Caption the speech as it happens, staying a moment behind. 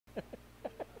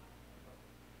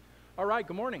All right,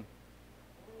 good morning.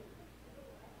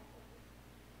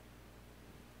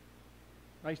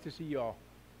 Nice to see you all.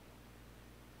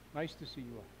 Nice to see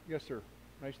you all. Yes, sir.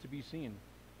 Nice to be seen.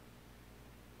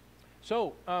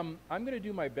 So, I'm going to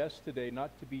do my best today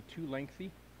not to be too lengthy.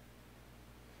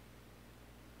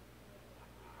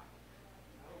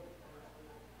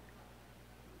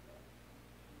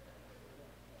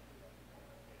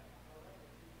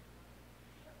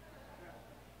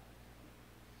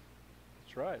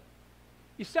 That's right.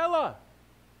 Isela,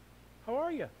 how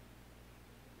are you?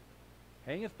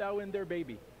 Hangeth thou in there,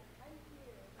 baby?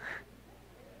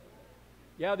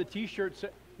 Yeah, the T-shirt.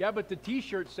 But the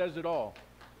T-shirt says it all.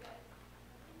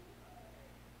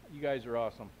 You guys are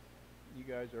awesome.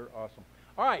 You guys are awesome.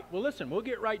 All right. Well, listen. We'll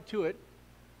get right to it.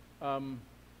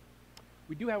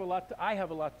 We do have a lot. I have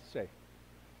a lot to say,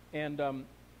 and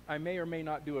I may or may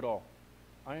not do it all.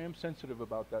 I am sensitive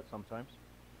about that sometimes.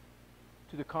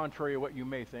 To the contrary of what you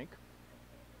may think.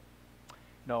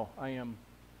 No, I am.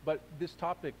 But this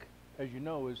topic, as you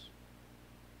know, it's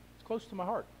close to my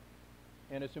heart.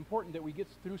 And it's important that we get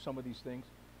through some of these things.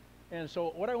 And so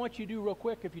what I want you to do real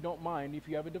quick, if you don't mind, if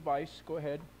you have a device, go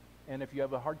ahead. And if you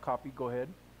have a hard copy, go ahead.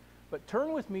 But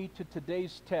turn with me to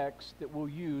today's text that we'll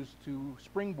use to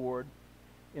springboard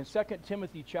in 2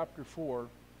 Timothy chapter 4.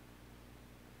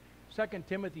 2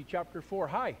 Timothy chapter 4.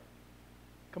 Hi.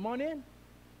 Come on in.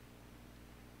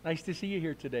 Nice to see you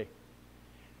here today.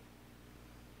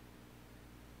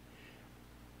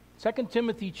 2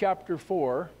 Timothy chapter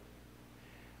 4.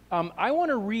 I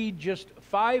want to read just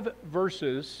 5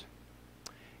 verses.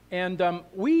 And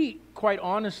we, quite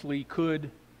honestly,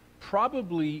 could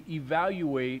probably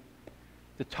evaluate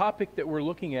the topic that we're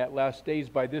looking at last days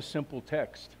by this simple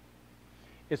text.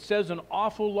 It says an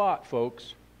awful lot,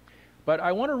 folks. But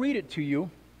I want to read it to you.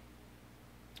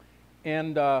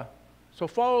 And so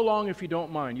follow along if you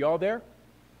don't mind. You all there?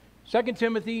 2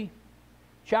 Timothy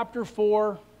chapter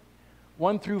 4,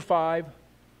 1 through 5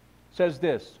 says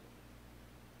this.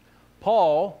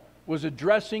 Paul was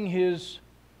addressing his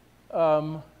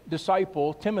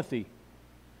disciple, Timothy.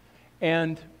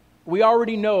 And we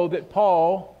already know that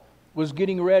Paul was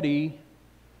getting ready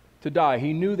to die.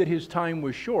 He knew that his time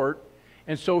was short.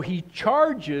 And so he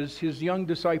charges his young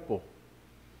disciple.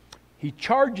 He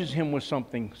charges him with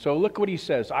something. So look what he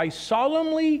says. I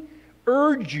solemnly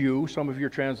urge you, some of your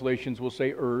translations will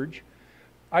say urge.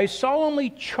 I solemnly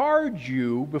charge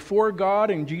you before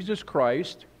God and Jesus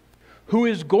Christ, who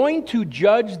is going to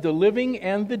judge the living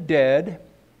and the dead,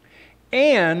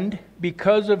 and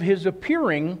because of his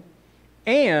appearing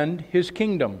and his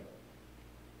kingdom.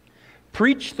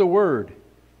 Preach the word.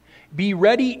 Be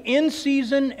ready in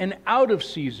season and out of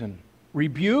season.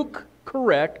 Rebuke,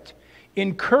 correct,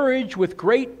 encourage with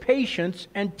great patience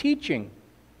and teaching.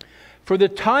 For the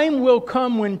time will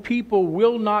come when people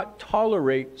will not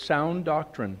tolerate sound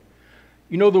doctrine.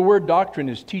 You know the word doctrine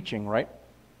is teaching, right?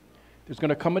 There's going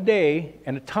to come a day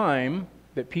and a time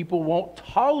that people won't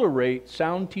tolerate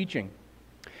sound teaching.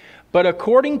 But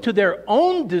according to their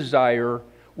own desire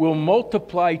will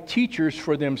multiply teachers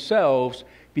for themselves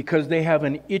because they have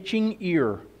an itching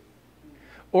ear.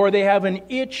 Or they have an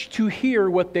itch to hear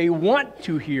what they want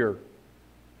to hear.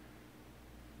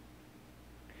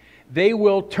 They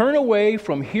will turn away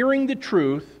from hearing the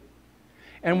truth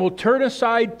and will turn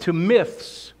aside to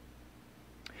myths.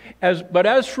 But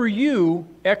as for you,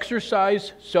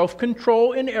 exercise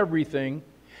self-control in everything,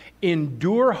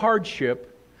 endure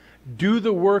hardship, do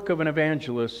the work of an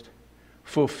evangelist,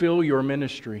 fulfill your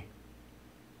ministry.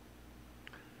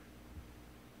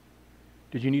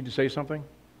 Did you need to say something?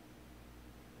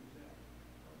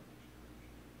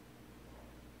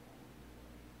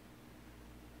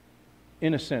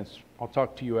 In a sense. I'll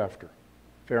talk to you after.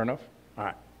 Fair enough? All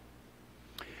right.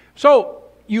 So,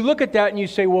 you look at that and you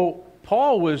say, well,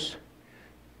 Paul was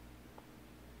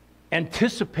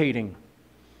anticipating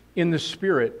in the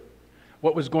Spirit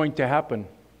what was going to happen.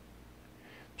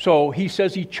 So, he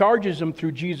says he charges them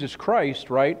through Jesus Christ,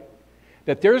 right?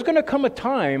 That there's going to come a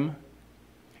time,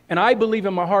 and I believe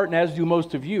in my heart, and as do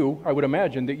most of you, I would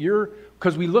imagine, that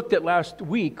because we looked at last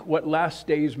week what last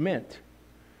days meant.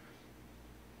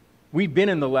 We've been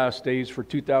in the last days for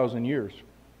 2,000 years.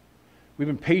 We've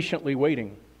been patiently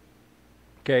waiting,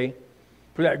 okay,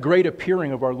 for that great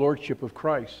appearing of our Lordship of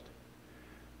Christ.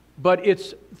 But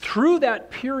it's through that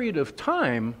period of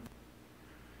time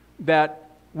that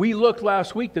we looked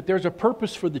last week that there's a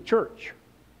purpose for the church.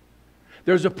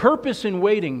 There's a purpose in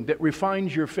waiting that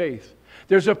refines your faith.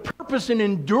 There's a purpose in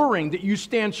enduring that you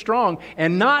stand strong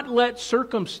and not let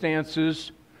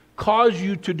circumstances cause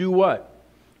you to do what?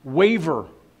 Waver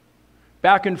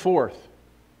back and forth.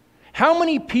 How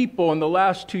many people in the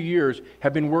last 2 years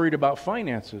have been worried about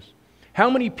finances? How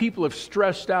many people have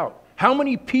stressed out? How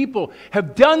many people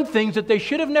have done things that they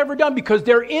should have never done because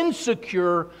they're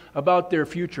insecure about their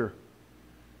future?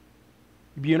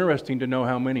 It'd be interesting to know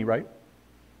how many, right?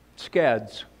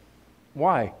 Scads.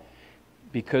 Why?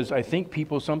 Because I think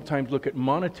people sometimes look at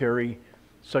monetary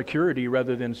security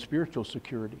rather than spiritual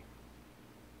security.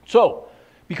 So,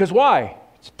 because why?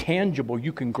 It's tangible.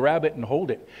 You can grab it and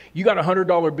hold it. You got a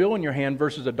 $100 bill in your hand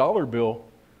versus a dollar bill.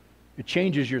 It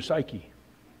changes your psyche.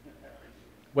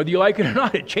 Whether you like it or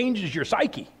not, it changes your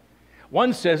psyche.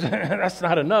 One says, that's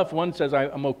not enough. One says,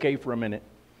 I'm okay for a minute.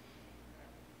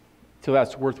 Till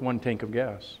that's worth one tank of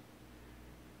gas.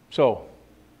 So,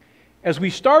 as we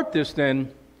start this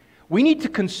then, we need to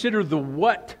consider the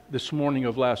what this morning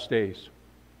of last days.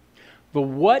 The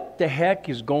what the heck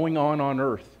is going on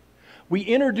earth. We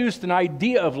introduced an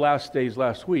idea of last days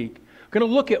last week. We're going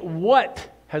to look at what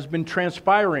has been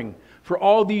transpiring for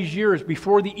all these years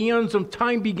before the eons of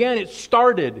time began. It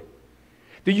started.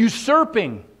 The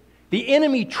usurping, the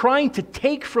enemy trying to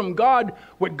take from God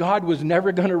what God was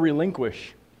never going to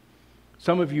relinquish.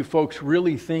 Some of you folks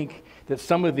really think that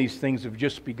some of these things have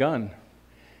just begun.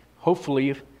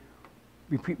 Hopefully,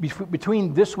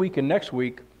 between this week and next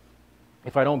week,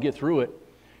 if I don't get through it,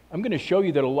 I'm going to show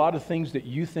you that a lot of things that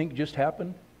you think just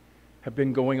happened have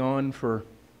been going on for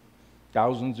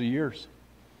thousands of years.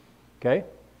 Okay?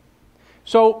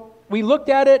 So, we looked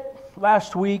at it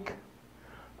last week.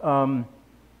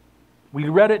 We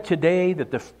read it today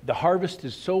that the harvest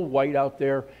is so white out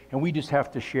there, and we just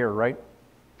have to share, right?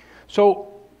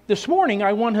 So, this morning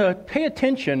I want to pay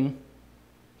attention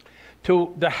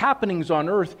to the happenings on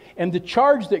earth and the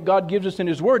charge that God gives us in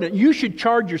His Word. And you should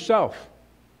charge yourself.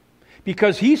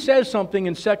 Because He says something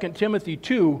in 2 Timothy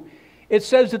 2. It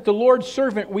says that the Lord's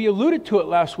servant, we alluded to it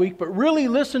last week, but really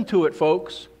listen to it,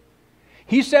 folks.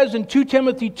 He says in 2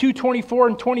 Timothy 2:24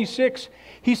 and 26,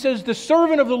 he says, the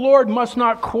servant of the Lord must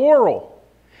not quarrel.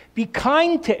 Be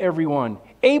kind to everyone,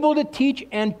 able to teach,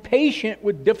 and patient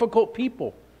with difficult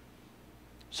people.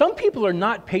 Some people are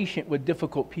not patient with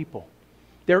difficult people.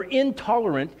 They're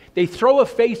intolerant. They throw a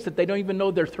face that they don't even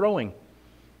know they're throwing.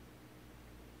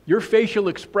 Your facial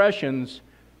expressions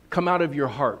come out of your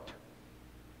heart.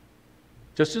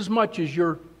 Just as much as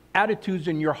your attitudes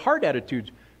and your heart attitudes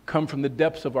come from the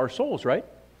depths of our souls, right?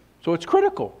 So it's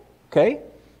critical, okay?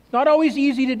 It's not always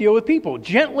easy to deal with people.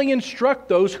 Gently instruct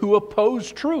those who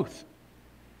oppose truth.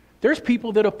 There's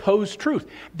people that oppose truth.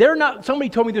 They're not, somebody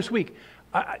told me this week,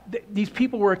 these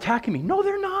people were attacking me. No,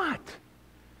 they're not.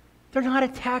 They're not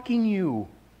attacking you.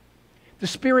 The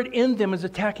spirit in them is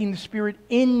attacking the spirit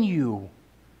in you.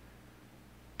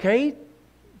 Okay?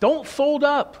 Don't fold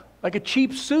up like a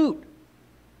cheap suit.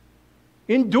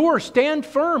 Endure, stand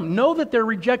firm. Know that they're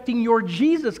rejecting your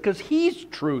Jesus because He's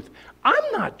truth. I'm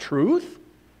not truth.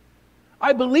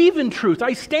 I believe in truth.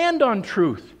 I stand on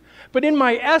truth. But in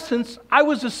my essence, I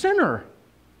was a sinner.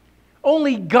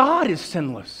 Only God is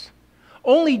sinless.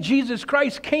 Only Jesus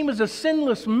Christ came as a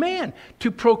sinless man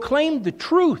to proclaim the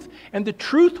truth. And the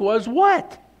truth was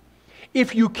what?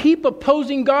 If you keep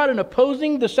opposing God and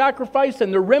opposing the sacrifice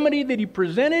and the remedy that He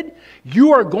presented,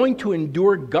 you are going to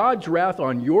endure God's wrath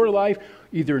on your life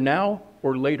either now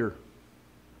or later.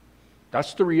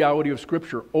 That's the reality of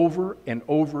Scripture over and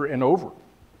over and over.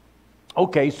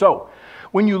 Okay, so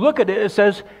when you look at it, it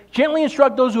says, gently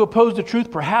instruct those who oppose the truth,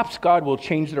 perhaps God will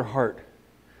change their heart.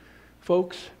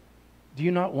 Folks, do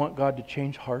you not want God to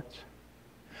change hearts?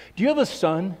 Do you have a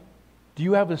son? Do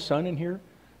you have a son in here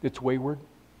that's wayward?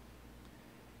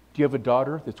 Do you have a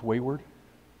daughter that's wayward?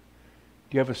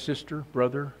 Do you have a sister,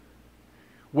 brother?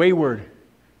 Wayward,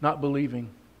 not believing,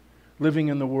 living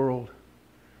in the world,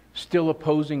 still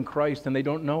opposing Christ, and they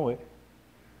don't know it.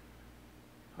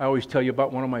 I always tell you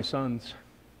about one of my sons.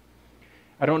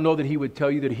 I don't know that he would tell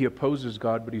you that he opposes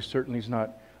God, but he certainly is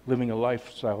not living a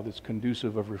lifestyle that's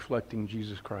conducive of reflecting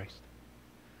Jesus Christ.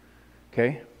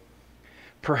 Okay?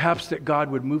 Perhaps that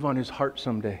God would move on his heart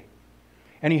someday.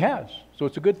 And He has. So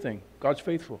it's a good thing. God's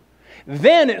faithful.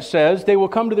 Then it says, they will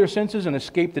come to their senses and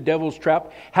escape the devil's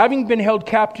trap, having been held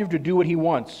captive to do what he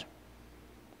wants.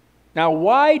 Now,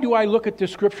 why do I look at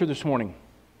this scripture this morning?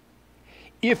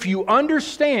 If you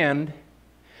understand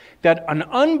that an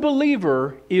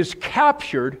unbeliever is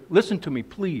captured, listen to me,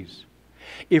 please.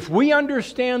 If we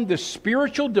understand the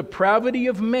spiritual depravity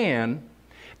of man,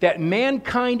 that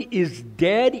mankind is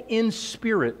dead in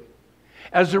spirit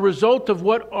as a result of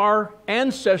what our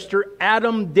ancestor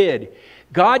Adam did.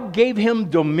 God gave him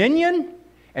dominion,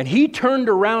 and he turned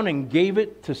around and gave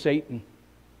it to Satan.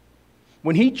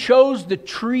 When he chose the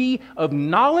tree of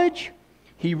knowledge,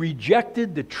 he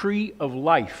rejected the tree of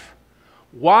life.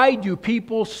 Why do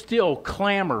people still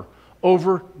clamor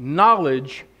over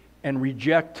knowledge and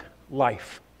reject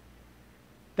life?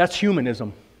 That's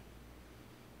humanism.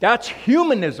 That's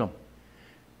humanism.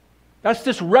 That's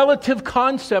this relative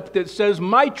concept that says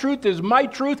my truth is my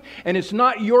truth and it's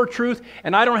not your truth,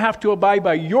 and I don't have to abide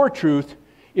by your truth,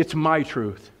 it's my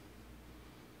truth.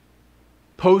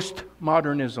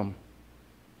 Postmodernism.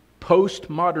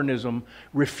 Postmodernism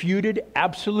refuted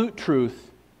absolute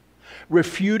truth,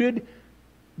 refuted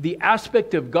the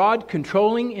aspect of God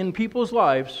controlling in people's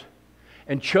lives,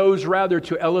 and chose rather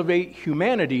to elevate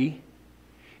humanity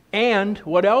and,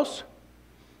 what else?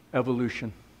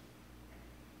 Evolution.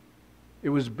 It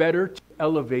was better to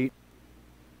elevate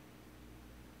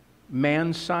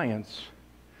man's science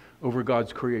over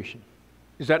God's creation.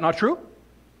 Is that not true?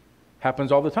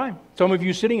 Happens all the time. Some of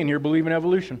you sitting in here believe in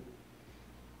evolution.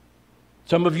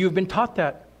 Some of you have been taught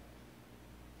that.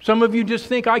 Some of you just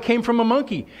think I came from a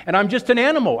monkey and I'm just an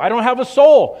animal. I don't have a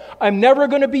soul. I'm never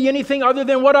going to be anything other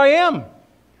than what I am.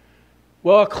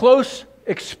 Well, a close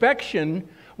inspection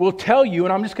will tell you,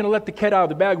 and I'm just going to let the cat out of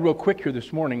the bag real quick here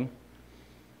this morning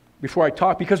before I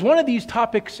talk, because one of these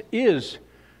topics is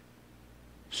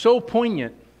so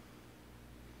poignant.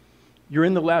 You're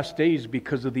in the last days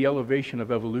because of the elevation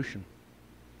of evolution.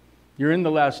 You're in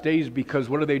the last days because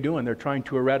what are they doing? They're trying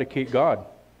to eradicate God.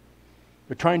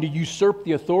 They're trying to usurp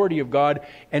the authority of God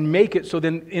and make it so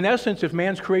then, in essence, if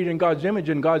man's created in God's image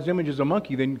and God's image is a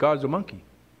monkey, then God's a monkey.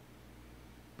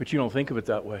 But you don't think of it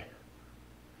that way.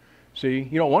 See,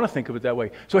 you don't want to think of it that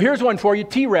way. So here's one for you,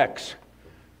 T-Rex.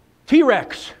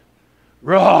 T-Rex.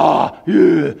 Raw.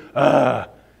 Let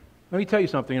me tell you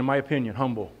something, in my opinion,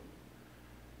 humble.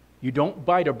 You don't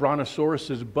bite a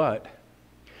brontosaurus's butt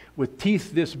with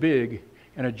teeth this big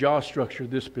and a jaw structure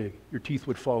this big. Your teeth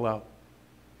would fall out.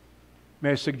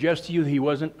 May I suggest to you that he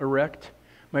wasn't erect?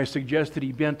 May I suggest that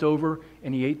he bent over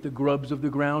and he ate the grubs of the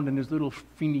ground and his little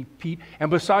feeny feet?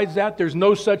 And besides that, there's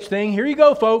no such thing. Here you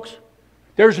go, folks.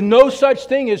 There's no such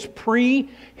thing as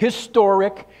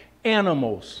prehistoric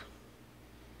animals.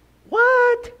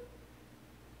 What?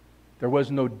 There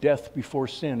was no death before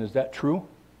sin. Is that true?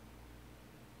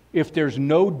 If there's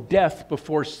no death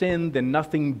before sin, then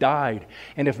nothing died.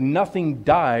 And if nothing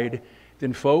died,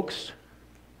 then folks,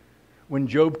 when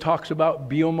Job talks about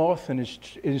Behemoth and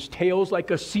his tail's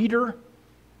like a cedar,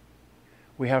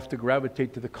 we have to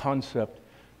gravitate to the concept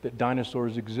that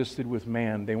dinosaurs existed with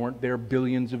man. They weren't there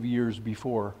billions of years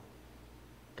before.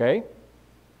 Okay?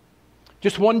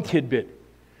 Just one tidbit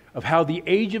of how the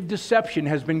age of deception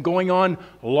has been going on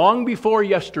long before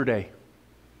yesterday.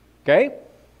 Okay?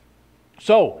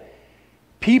 So,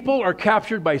 people are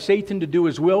captured by Satan to do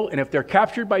his will, and if they're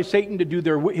captured by Satan to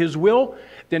do his will,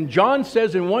 then John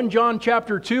says in 1 John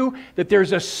chapter 2 that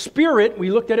there's a spirit.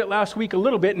 We looked at it last week a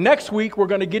little bit. Next week we're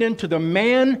going to get into the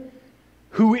man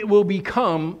who will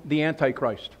become the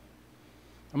Antichrist.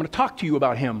 I'm going to talk to you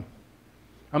about him.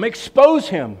 I'm going to expose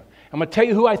him. I'm going to tell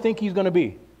you who I think he's going to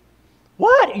be.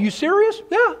 What? Are you serious?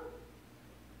 Yeah.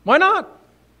 Why not?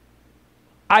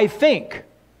 I think.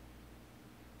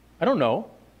 I don't know.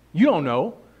 You don't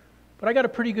know. But I got a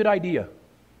pretty good idea.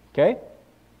 Okay?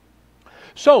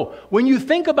 So, when you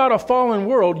think about a fallen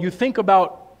world, you think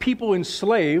about people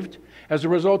enslaved as a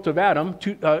result of Adam.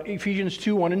 Ephesians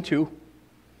 2, 1 and 2.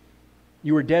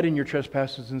 You were dead in your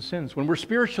trespasses and sins. When we're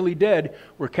spiritually dead,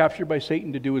 we're captured by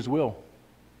Satan to do his will.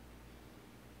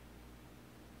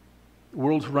 The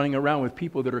world's running around with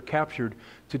people that are captured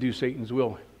to do Satan's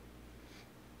will.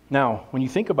 Now, when you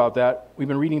think about that, we've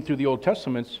been reading through the Old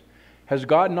Testaments. Has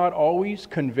God not always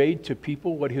conveyed to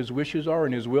people what his wishes are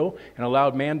and his will and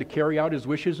allowed man to carry out his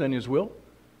wishes and his will?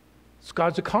 It's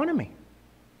God's economy.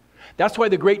 That's why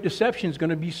the great deception is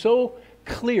going to be so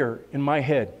clear in my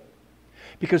head.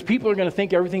 Because people are going to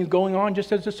think everything's going on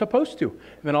just as it's supposed to.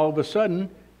 And then all of a sudden,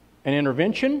 an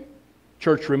intervention,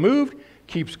 church removed,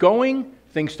 keeps going,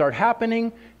 things start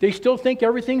happening. They still think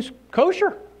everything's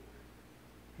kosher.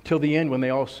 Until the end when they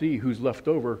all see who's left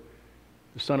over,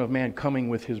 the Son of Man coming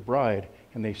with his bride,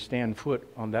 and they stand foot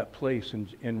on that place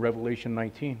in Revelation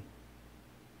 19.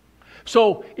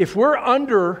 So, if we're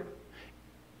under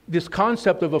this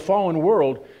concept of a fallen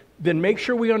world, then make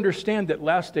sure we understand that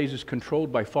last days is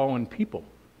controlled by fallen people.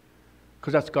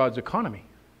 Because that's God's economy.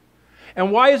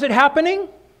 And why is it happening?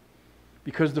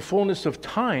 Because the fullness of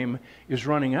time is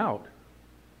running out.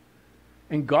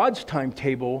 And God's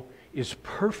timetable is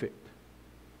perfect.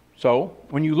 So,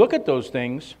 when you look at those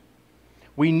things,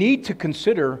 we need to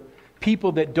consider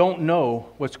people that don't know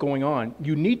what's going on.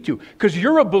 You need to. Because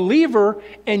you're a believer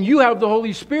and you have the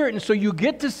Holy Spirit, and so you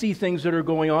get to see things that are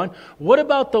going on. What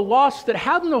about the lost that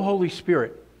have no Holy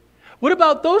Spirit? What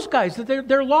about those guys that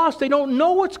they're lost? They don't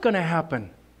know what's going to happen.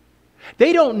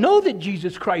 They don't know that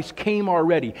Jesus Christ came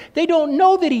already. They don't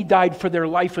know that He died for their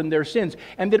life and their sins,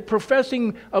 and that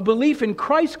professing a belief in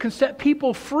Christ can set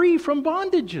people free from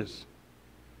bondages.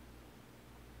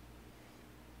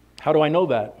 How do I know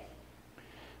that?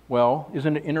 Well,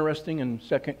 isn't it interesting in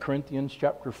 2 Corinthians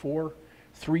chapter 4,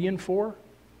 3 and 4,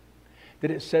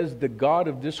 that it says the God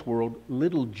of this world,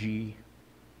 little g,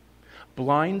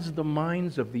 blinds the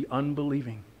minds of the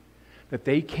unbelieving, that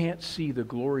they can't see the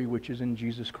glory which is in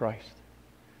Jesus Christ.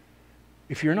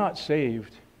 If you're not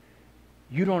saved,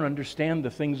 you don't understand the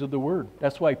things of the Word.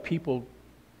 That's why people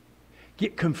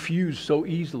get confused so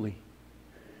easily.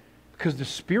 Because the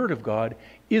Spirit of God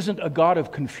isn't a God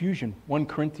of confusion. 1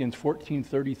 Corinthians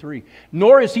 14:33.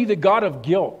 Nor is He the God of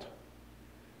guilt.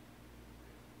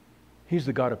 He's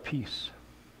the God of peace.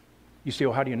 You say,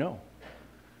 well, how do you know?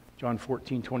 John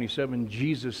 14:27,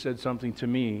 Jesus said something to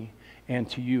me and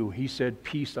to you. He said,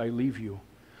 peace I leave you.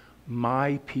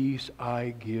 My peace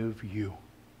I give you.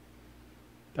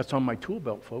 That's on my tool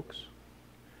belt, folks.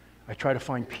 I try to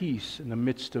find peace in the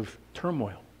midst of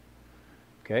turmoil.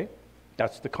 Okay?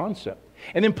 That's the concept.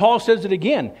 And then Paul says it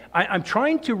again. I'm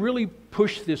trying to really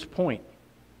push this point,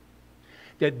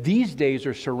 that these days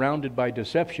are surrounded by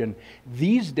deception.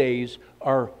 These days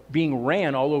are being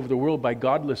ran all over the world by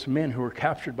godless men who are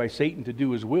captured by Satan to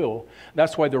do his will.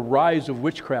 That's why the rise of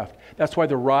witchcraft. That's why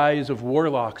the rise of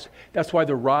warlocks. That's why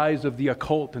the rise of the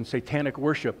occult and satanic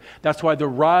worship. That's why the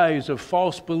rise of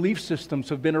false belief systems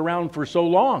have been around for so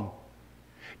long.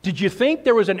 Did you think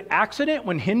there was an accident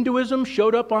when Hinduism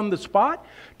showed up on the spot?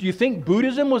 Do you think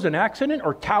Buddhism was an accident,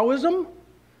 or Taoism?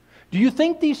 Do you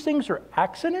think these things are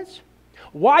accidents?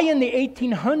 Why in the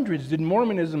 1800s did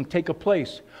Mormonism take a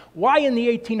place? Why in the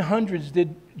 1800s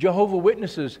did Jehovah's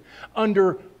Witnesses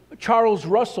under Charles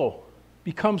Russell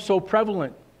become so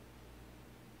prevalent?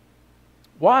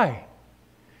 Why?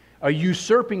 A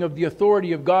usurping of the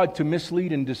authority of God to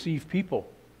mislead and deceive people.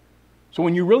 So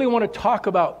when you really want to talk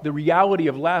about the reality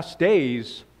of last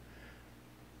days,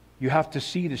 you have to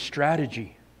see the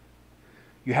strategy.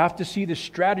 You have to see the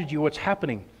strategy of what's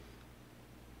happening.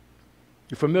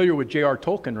 You're familiar with J.R.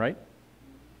 Tolkien, right?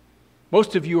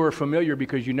 Most of you are familiar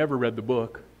because you never read the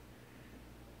book.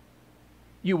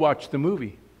 You watched the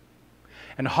movie.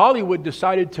 And Hollywood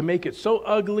decided to make it so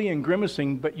ugly and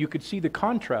grimacing, but you could see the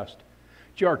contrast.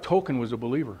 J.R. Tolkien was a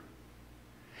believer.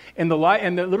 And the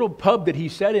little pub that he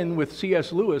sat in with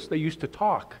C.S. Lewis, they used to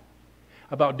talk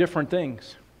about different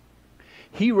things.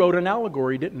 He wrote an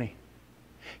allegory, didn't he?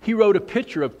 He wrote a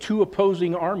picture of two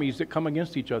opposing armies that come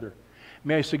against each other.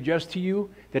 May I suggest to you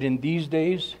that in these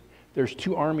days, there's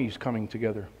two armies coming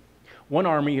together. One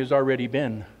army has already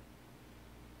been.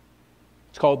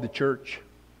 It's called the church.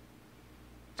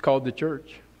 It's called the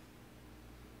church.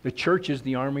 The church is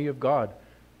the army of God,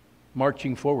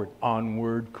 marching forward.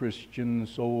 Onward, Christian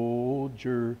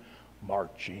soldier,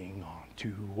 marching on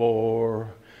to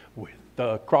war, with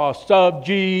the cross of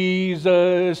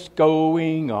Jesus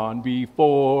going on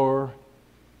before.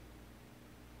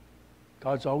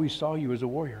 God's always saw you as a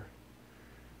warrior.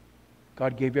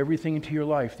 God gave everything into your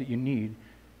life that you need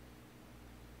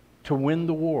to win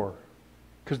the war.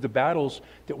 Because the battles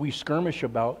that we skirmish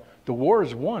about, the war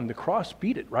is won. The cross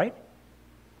beat it, right?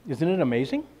 Isn't it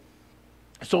amazing?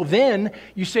 So then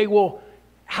you say, well,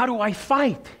 how do I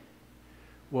fight?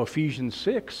 Well, Ephesians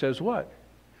 6 says what?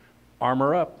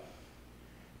 Armor up.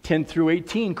 10 through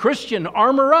 18, Christian,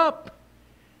 armor up.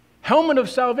 Helmet of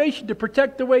salvation to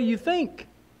protect the way you think.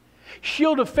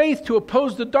 Shield of faith to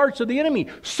oppose the darts of the enemy.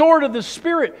 Sword of the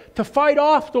Spirit to fight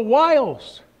off the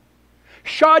wiles.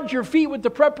 Shod your feet with the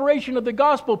preparation of the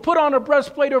gospel. Put on a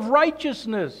breastplate of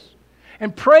righteousness.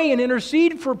 And pray and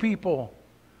intercede for people.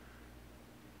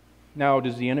 Now,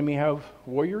 does the enemy have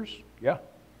warriors? Yeah.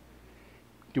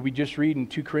 Do we just read in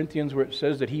 2 Corinthians where it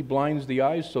says that he blinds the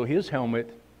eyes, so his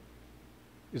helmet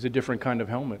is a different kind of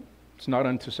helmet. It's not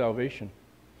unto salvation.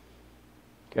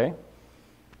 Okay?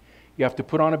 You have to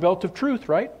put on a belt of truth,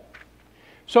 right?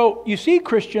 So, you see,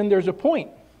 Christian, there's a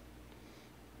point.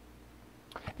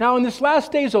 Now, in this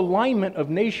last day's alignment of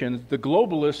nations, the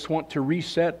globalists want to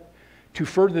reset to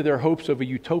further their hopes of a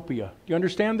utopia. Do you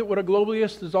understand that what a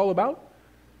globalist is all about?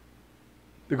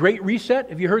 The Great Reset,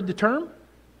 have you heard the term?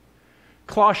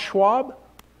 Klaus Schwab,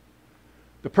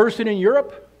 the person in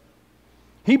Europe,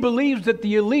 he believes that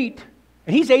the elite,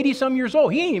 and he's 80-some years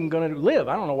old, he ain't even going to live.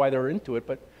 I don't know why they're into it,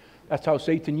 but that's how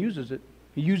Satan uses it.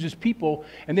 He uses people,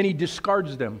 and then he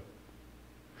discards them.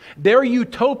 Their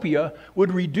utopia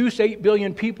would reduce 8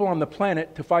 billion people on the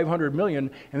planet to 500 million,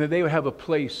 and then they would have a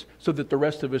place so that the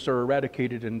rest of us are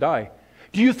eradicated and die.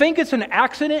 Do you think it's an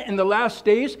accident in the last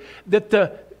days that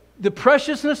the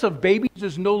preciousness of babies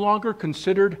is no longer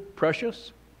considered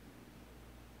precious?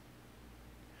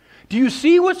 Do you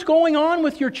see what's going on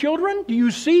with your children? Do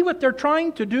you see what they're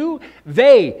trying to do?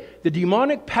 They, the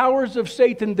demonic powers of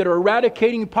Satan that are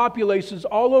eradicating populations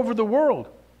all over the world.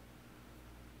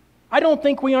 I don't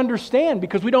think we understand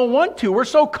because we don't want to. We're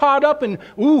so caught up in,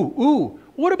 ooh.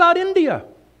 What about India?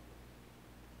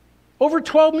 Over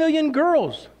 12 million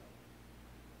girls.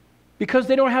 Because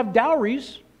they don't have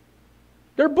dowries,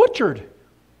 they're butchered.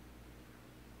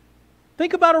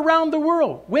 Think about around the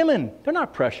world. Women, they're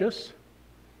not precious.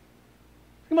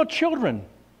 Think about children.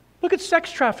 Look at sex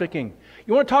trafficking.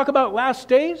 You want to talk about last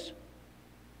days?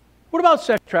 What about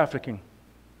sex trafficking?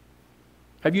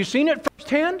 Have you seen it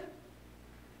firsthand?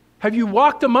 Have you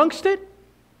walked amongst it?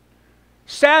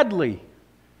 Sadly,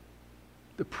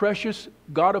 the precious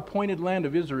God-appointed land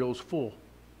of Israel is full.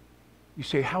 You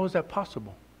say, how is that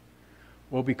possible?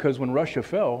 Well, because when Russia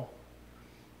fell,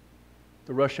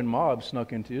 the Russian mob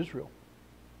snuck into Israel.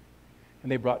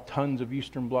 And they brought tons of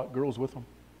Eastern Bloc girls with them.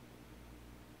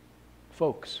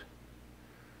 Folks,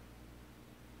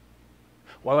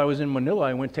 while I was in Manila,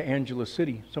 I went to Angela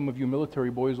City. Some of you military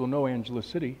boys will know Angela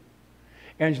City.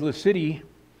 Angela City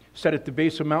sat at the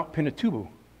base of Mount Pinatubo.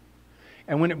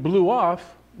 And when it blew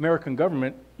off, American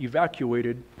government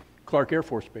evacuated Clark Air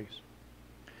Force Base.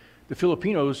 The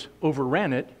Filipinos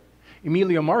overran it.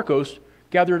 Emilia Marcos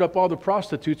gathered up all the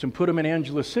prostitutes and put them in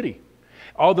Angela City.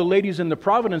 All the ladies in the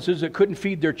provinces that couldn't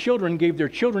feed their children gave their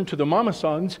children to the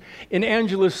mamasans in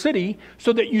Angela City,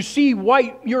 so that you see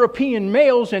white European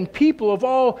males and people of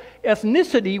all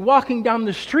ethnicity walking down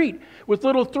the street with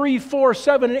little 3, 4,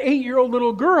 7, and 8-year-old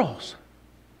little girls.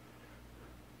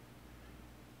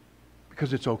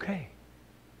 Because it's okay.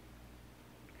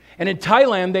 And in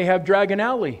Thailand, they have Dragon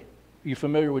Alley. Are you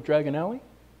familiar with Dragon Alley?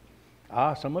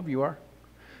 Some of you are.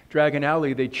 Dragon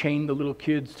Alley, they chain the little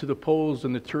kids to the poles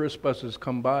and the tourist buses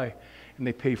come by and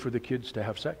they pay for the kids to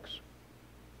have sex.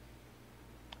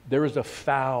 There is a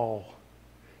foul,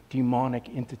 demonic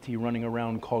entity running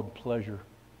around called pleasure.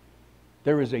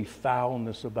 There is a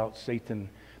foulness about Satan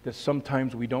that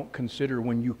sometimes we don't consider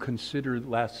when you consider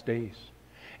last days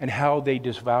and how they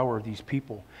devour these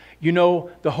people. You know,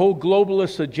 the whole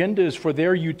globalist agenda is for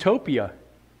their utopia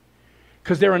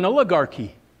because they're an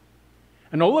oligarchy.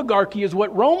 An oligarchy is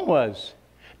what Rome was.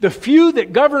 The few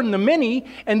that govern the many,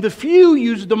 and the few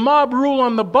use the mob rule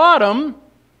on the bottom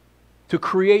to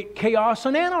create chaos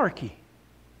and anarchy.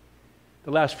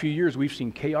 The last few years we've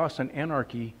seen chaos and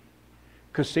anarchy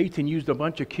because Satan used a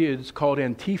bunch of kids called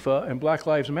Antifa and Black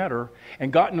Lives Matter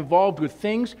and got involved with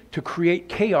things to create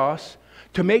chaos,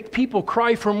 to make people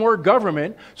cry for more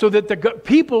government so that the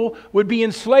people would be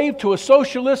enslaved to a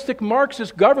socialistic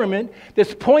Marxist government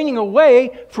that's pointing a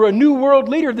way for a new world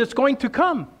leader that's going to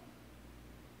come.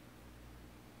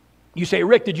 You say,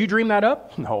 Rick, did you dream that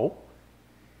up? No.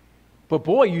 But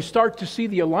boy, you start to see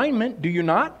the alignment, do you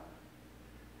not?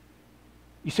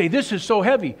 You say, this is so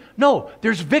heavy. No,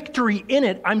 there's victory in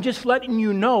it. I'm just letting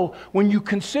you know, when you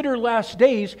consider last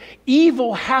days,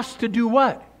 evil has to do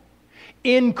what?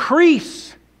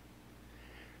 Increase,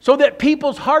 so that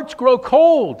people's hearts grow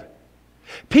cold.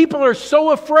 People are so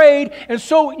afraid, and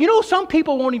so, you know, some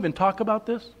people won't even talk about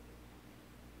this.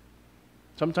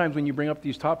 Sometimes when you bring up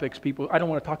these topics, people, I don't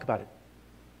want to talk about it.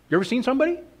 You ever seen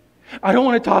somebody? I don't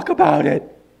want to talk about it.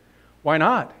 Why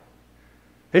not?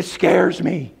 It scares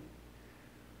me.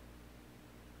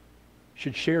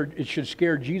 It should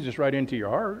scare Jesus right into your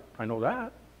heart. I know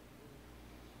that.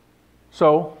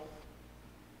 So,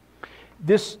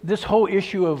 This whole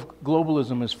issue of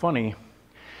globalism is funny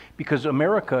because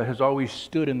America has always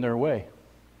stood in their way.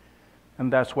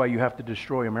 And that's why you have to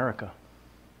destroy America.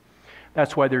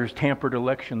 That's why there's tampered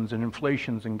elections and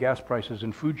inflations and gas prices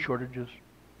and food shortages.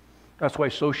 That's why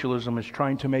socialism is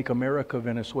trying to make America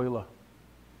Venezuela.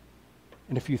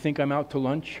 And if you think I'm out to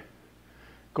lunch,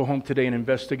 go home today and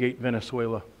investigate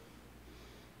Venezuela.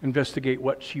 Investigate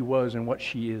what she was and what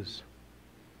she is.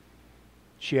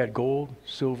 She had gold,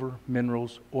 silver,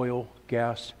 minerals, oil,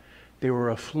 gas. They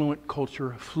were affluent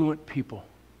culture, affluent people.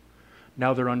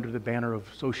 Now they're under the banner of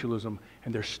socialism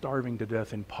and they're starving to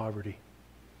death in poverty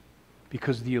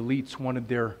because the elites wanted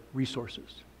their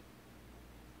resources.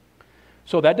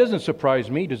 So that doesn't surprise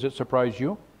me. Does it surprise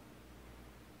you?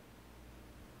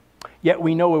 Yet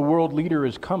we know a world leader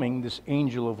is coming, this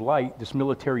angel of light, this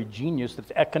military genius,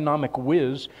 this economic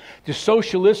whiz, this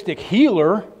socialistic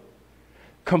healer,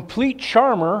 complete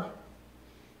charmer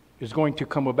is going to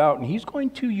come about, and he's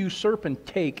going to usurp and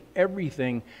take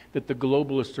everything that the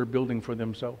globalists are building for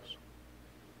themselves.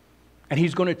 And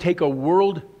he's going to take a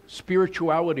world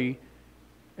spirituality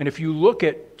And if you look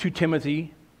at 2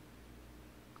 Timothy,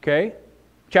 okay,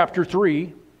 chapter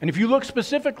 3, and if you look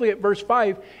specifically at verse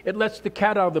 5, it lets the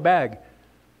cat out of the bag.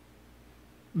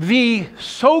 The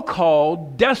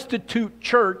so-called destitute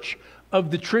church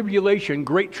of the tribulation,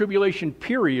 great tribulation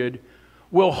period,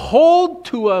 will hold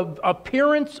to an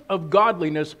appearance of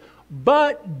godliness,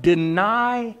 but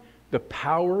deny the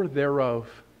power thereof.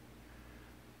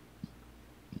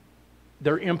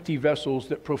 They're empty vessels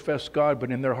that profess God,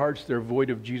 but in their hearts they're void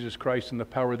of Jesus Christ and the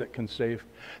power that can save.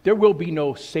 There will be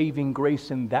no saving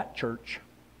grace in that church.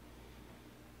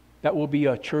 That will be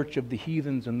a church of the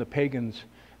heathens and the pagans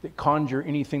that conjure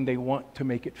anything they want to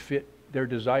make it fit their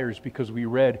desires, because we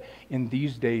read in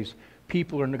these days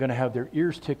people are going to have their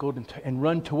ears tickled and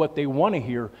run to what they want to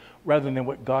hear rather than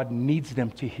what God needs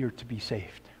them to hear to be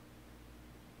saved.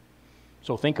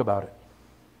 So think about it.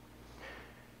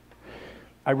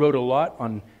 I wrote a lot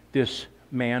on this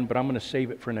man, but I'm going to save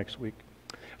it for next week.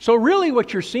 So really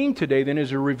what you're seeing today then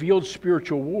is a revealed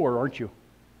spiritual war, aren't you?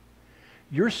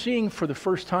 You're seeing for the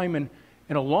first time in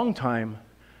a long time,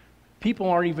 people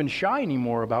aren't even shy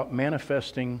anymore about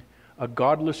manifesting a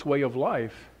godless way of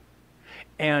life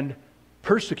and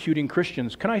persecuting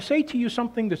Christians. Can I say to you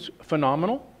something that's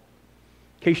phenomenal?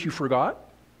 In case you forgot,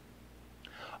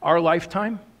 our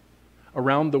lifetime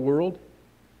around the world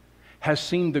has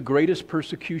seen the greatest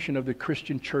persecution of the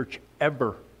Christian church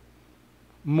ever.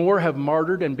 More have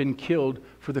martyred and been killed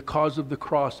for the cause of the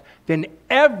cross than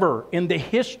ever in the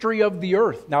history of the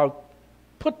earth. Now,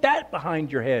 put that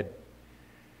behind your head.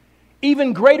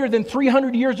 Even greater than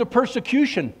 300 years of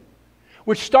persecution,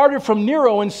 which started from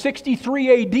Nero in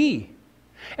 63 AD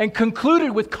and concluded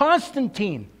with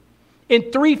Constantine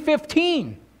in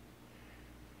 315.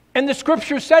 And the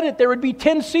scripture said it, there would be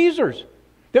 10 Caesars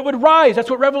that would rise. That's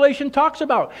what Revelation talks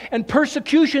about. And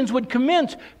persecutions would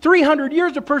commence. 300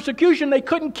 years of persecution, they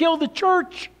couldn't kill the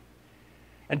church.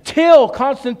 Until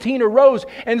Constantine arose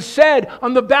and said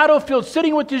on the battlefield,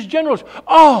 sitting with his generals,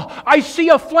 "Oh, I see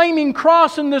a flaming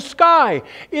cross in the sky.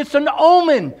 It's an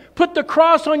omen. Put the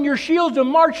cross on your shields and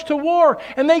march to war."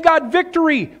 And they got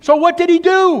victory. So what did he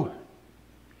do?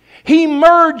 He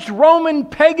merged Roman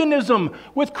paganism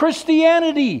with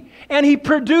Christianity, and he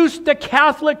produced the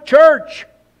Catholic Church.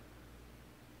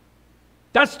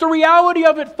 That's the reality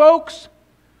of it, folks.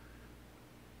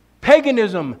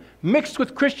 Paganism mixed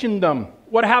with Christendom.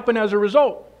 What happened as a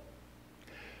result?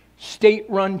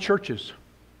 State-run churches.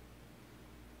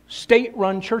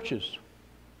 State-run churches.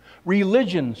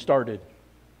 Religion started.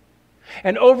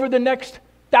 And over the next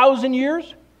 1,000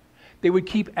 years, they would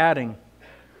keep adding.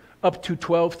 Up to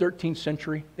 12th, 13th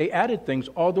century, they added things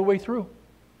all the way through.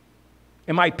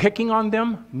 Am I picking on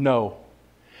them? No.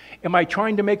 Am I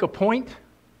trying to make a point?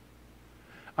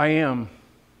 I am.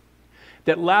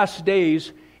 That last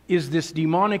days is this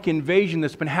demonic invasion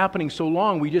that's been happening so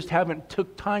long, we just haven't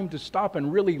took time to stop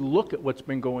and really look at what's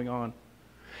been going on.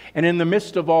 And in the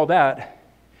midst of all that,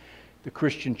 the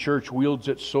Christian church wields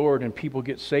its sword and people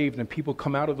get saved and people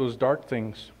come out of those dark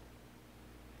things.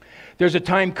 There's a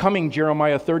time coming,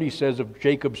 Jeremiah 30 says, of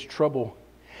Jacob's trouble.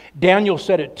 Daniel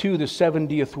said it too, the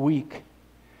 70th week.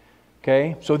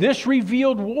 Okay, so this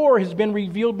revealed war has been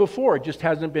revealed before. It just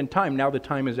hasn't been time. Now the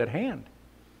time is at hand.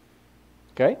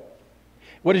 Okay?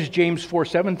 What does James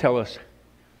 4:7 tell us?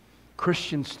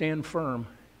 Christians stand firm.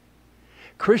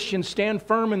 Christians stand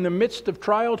firm in the midst of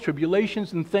trial,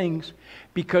 tribulations, and things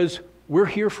because we're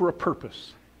here for a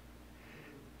purpose.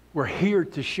 We're here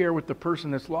to share with the person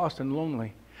that's lost and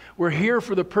lonely. We're here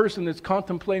for the person that's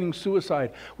contemplating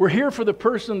suicide. We're here for the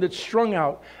person that's strung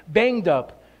out, banged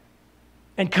up,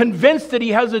 and convinced that he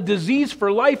has a disease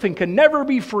for life and can never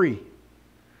be free.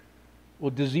 Well,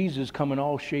 diseases come in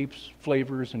all shapes,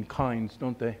 flavors, and kinds,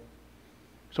 don't they?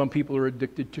 Some people are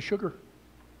addicted to sugar.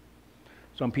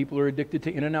 Some people are addicted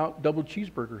to In-N-Out double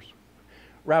cheeseburgers,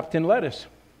 wrapped in lettuce,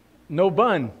 no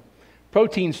bun,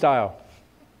 protein style.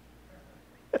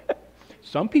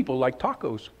 Some people like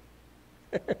tacos.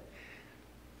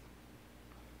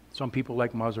 Some people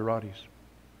like Maseratis.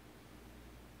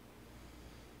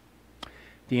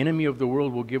 The enemy of the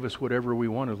world will give us whatever we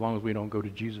want as long as we don't go to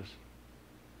Jesus.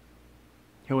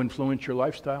 He'll influence your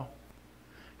lifestyle.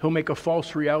 He'll make a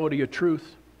false reality a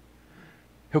truth.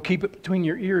 He'll keep it between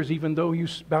your ears even though you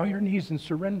bow your knees and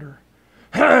surrender.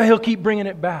 He'll keep bringing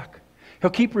it back. He'll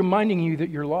keep reminding you that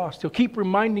you're lost. He'll keep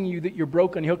reminding you that you're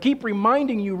broken. He'll keep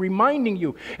reminding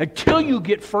you until you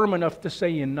get firm enough to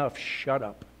say, "Enough, shut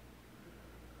up."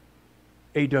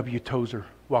 A.W. Tozer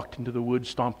walked into the woods,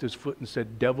 stomped his foot and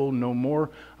said, "Devil, no more.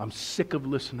 I'm sick of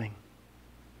listening."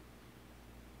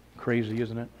 Crazy,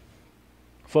 isn't it?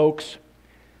 Folks,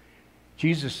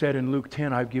 Jesus said in Luke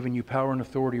 10, I've given you power and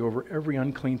authority over every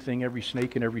unclean thing, every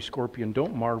snake and every scorpion.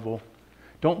 Don't marvel.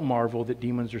 Don't marvel that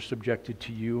demons are subjected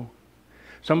to you.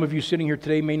 Some of you sitting here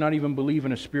today may not even believe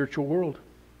in a spiritual world.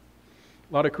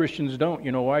 A lot of Christians don't.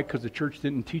 You know why? Because the church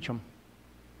didn't teach them.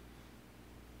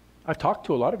 I've talked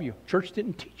to a lot of you. Church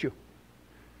didn't teach you.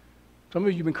 Some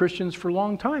of you have been Christians for a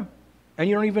long time, and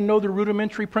you don't even know the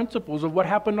rudimentary principles of what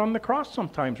happened on the cross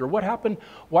sometimes, or what happened,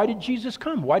 why did Jesus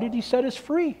come? Why did he set us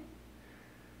free?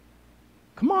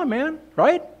 Come on, man,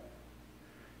 right?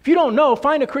 If you don't know,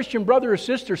 find a Christian brother or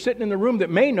sister sitting in the room that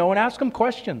may know and ask them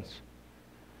questions.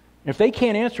 If they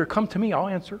can't answer, come to me, I'll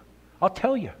answer. I'll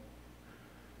tell you.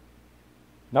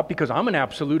 Not because I'm an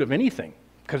absolute of anything,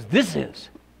 because this is.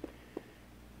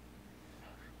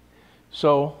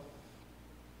 So,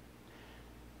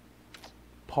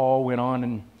 Paul went on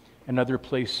and another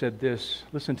place said this.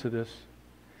 Listen to this.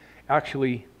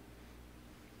 Actually,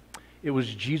 it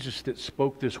was Jesus that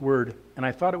spoke this word, and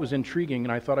I thought it was intriguing,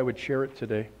 and I thought I would share it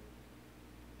today.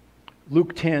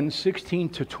 Luke 10, 16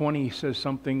 to 20 says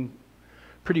something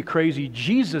pretty crazy.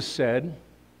 Jesus said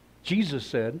to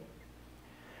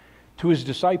his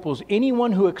disciples,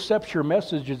 anyone who accepts your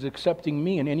message is accepting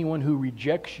me, and anyone who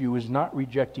rejects you is not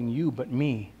rejecting you, but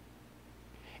me.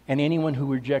 And anyone who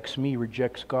rejects me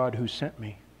rejects God who sent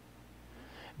me.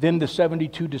 Then the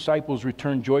 72 disciples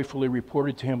returned joyfully,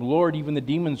 reported to him, Lord, even the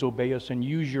demons obey us and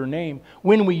use your name.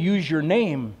 When we use your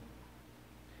name.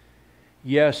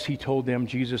 Yes, he told them,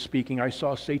 Jesus speaking, I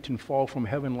saw Satan fall from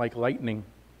heaven like lightning.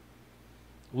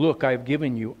 Look, I have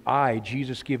given you,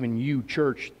 Jesus, given you,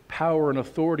 church, power and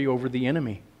authority over the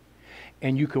enemy.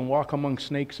 And you can walk among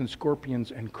snakes and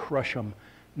scorpions and crush them.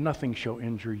 Nothing shall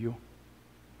injure you.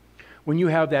 When you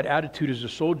have that attitude as a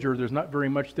soldier, there's not very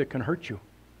much that can hurt you.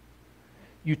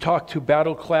 You talk to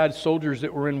battle-clad soldiers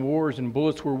that were in wars and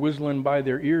bullets were whistling by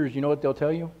their ears. You know what they'll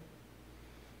tell you?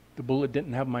 The bullet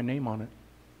didn't have my name on it.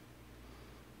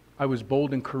 I was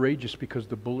bold and courageous because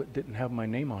the bullet didn't have my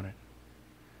name on it.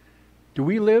 Do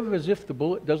we live as if the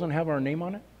bullet doesn't have our name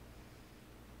on it?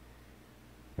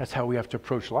 That's how we have to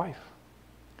approach life.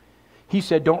 He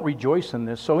said, don't rejoice in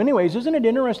this. So anyways, isn't it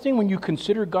interesting when you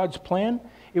consider God's plan?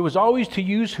 It was always to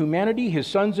use humanity, his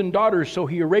sons and daughters. So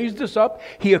he raised us up.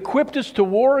 He equipped us to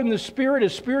war in the spirit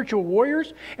as spiritual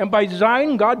warriors. And by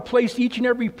design, God placed each and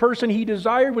every person he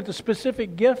desired with a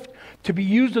specific gift to be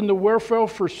used in the warfare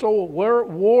for souls.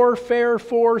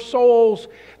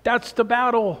 That's the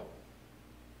battle.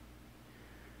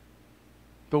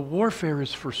 The warfare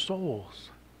is for souls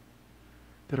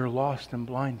that are lost and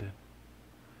blinded.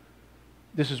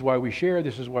 This is why we share.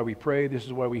 This is why we pray. This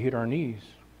is why we hit our knees.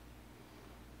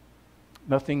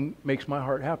 Nothing makes my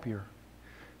heart happier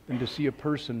than to see a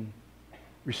person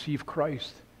receive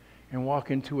Christ and walk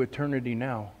into eternity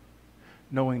now,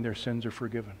 knowing their sins are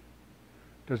forgiven.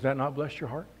 Does that not bless your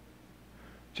heart?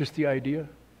 Just the idea.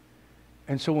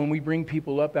 And so when we bring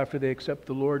people up after they accept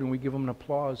the Lord and we give them an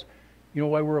applause, you know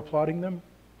why we're applauding them?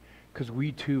 Because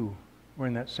we too were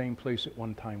in that same place at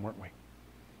one time, weren't we?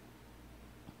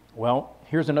 Well,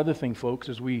 here's another thing, folks,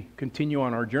 as we continue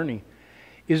on our journey.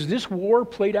 Is this war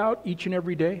played out each and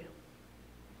every day?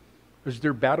 Is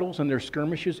there battles and there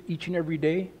skirmishes each and every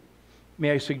day?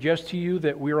 May I suggest to you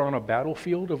that we're on a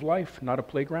battlefield of life, not a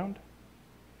playground?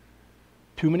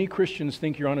 Too many Christians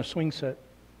think you're on a swing set.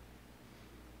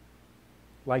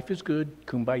 Life is good,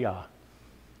 kumbaya.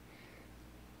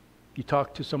 You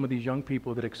talk to some of these young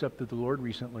people that accepted the Lord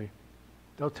recently,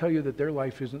 they'll tell you that their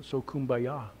life isn't so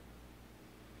kumbaya.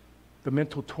 The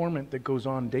mental torment that goes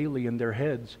on daily in their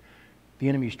heads, the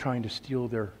enemy's trying to steal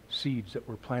their seeds that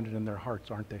were planted in their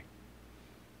hearts, aren't they?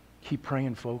 Keep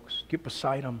praying, folks. Get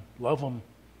beside them. Love them.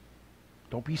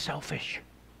 Don't be selfish.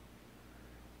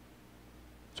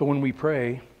 So when we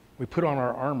pray, we put on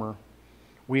our armor.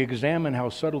 We examine how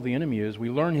subtle the enemy is. We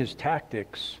learn his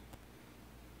tactics.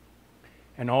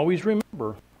 And always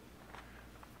remember,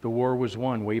 the war was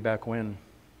won way back when.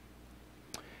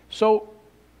 So,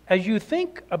 as you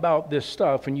think about this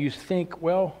stuff and you think,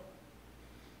 well,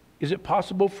 is it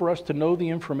possible for us to know the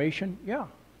information? Yeah.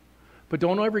 But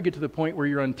don't ever get to the point where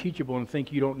you're unteachable and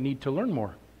think you don't need to learn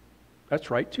more.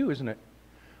 That's right too, isn't it?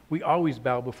 We always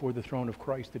bow before the throne of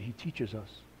Christ that he teaches us.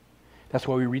 That's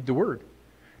why we read the Word.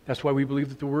 That's why we believe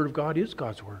that the Word of God is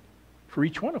God's Word for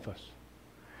each one of us.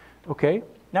 Okay?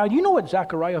 Now, do you know what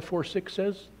Zechariah 4:6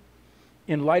 says?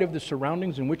 In light of the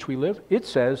surroundings in which we live, it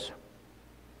says,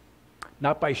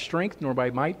 not by strength nor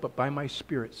by might, but by my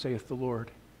Spirit, saith the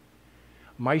Lord.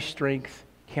 My strength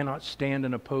cannot stand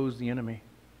and oppose the enemy,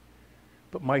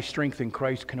 but my strength in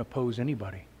Christ can oppose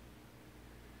anybody.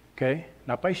 Okay?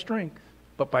 Not by strength,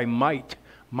 but by might.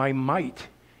 My might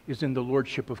is in the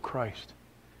lordship of Christ.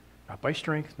 Not by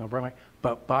strength, not by might,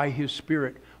 but by His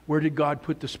Spirit. Where did God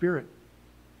put the Spirit?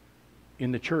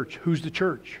 In the church. Who's the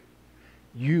church?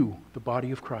 You, the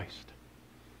body of Christ.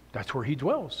 That's where He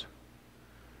dwells.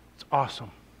 It's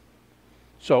awesome.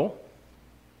 So,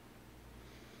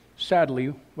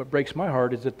 sadly, what breaks my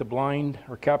heart is that the blind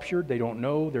are captured. They don't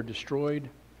know. They're destroyed.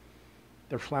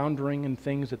 They're floundering in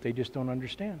things that they just don't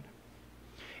understand.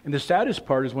 And the saddest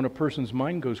part is when a person's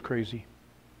mind goes crazy.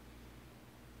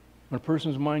 When a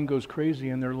person's mind goes crazy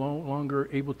and they're no longer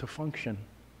able to function.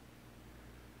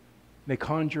 They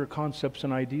conjure concepts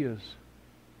and ideas.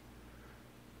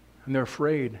 And they're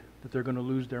afraid that they're going to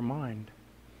lose their mind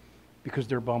because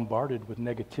they're bombarded with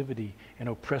negativity and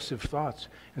oppressive thoughts.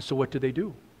 And so what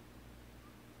do?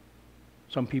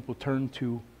 Some people turn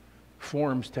to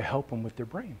forms to help them with their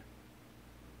brain.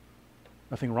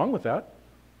 Nothing wrong with that.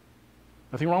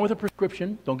 Nothing wrong with a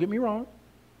prescription. Don't get me wrong.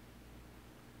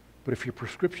 But if your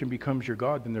prescription becomes your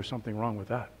God, then there's something wrong with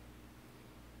that.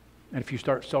 And if you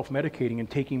start self-medicating and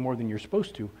taking more than you're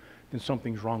supposed to, then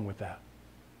something's wrong with that.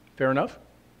 Fair enough?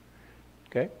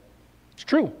 Okay? It's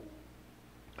true.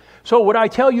 So what I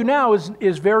tell you now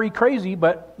is very crazy,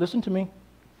 but listen to me.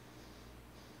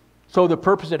 So the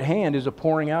purpose at hand is a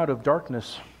pouring out of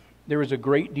darkness. There is a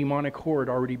great demonic horde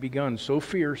already begun, so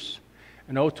fierce,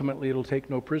 and ultimately it'll take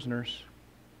no prisoners.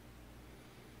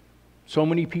 So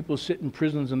many people sit in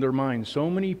prisons in their minds. So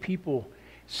many people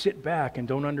sit back and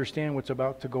don't understand what's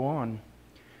about to go on.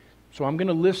 So I'm going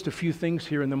to list a few things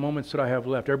here in the moments that I have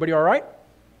left. Everybody all right?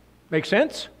 Make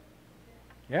sense?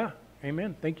 Yeah.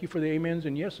 Amen. Thank you for the amens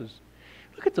and yeses.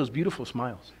 Look at those beautiful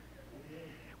smiles.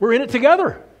 We're in it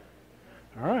together.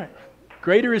 All right.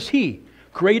 Greater is He.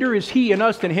 Greater is He in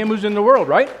us than him who's in the world,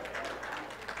 right?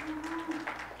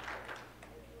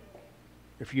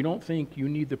 If you don't think you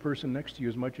need the person next to you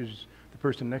as much as the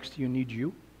person next to you needs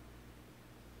you,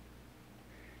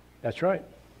 that's right.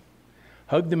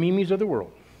 Hug the Mimis of the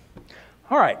world.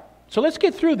 All right, so let's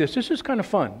get through this. This is kind of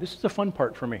fun. This is the fun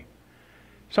part for me.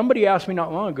 Somebody asked me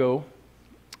not long ago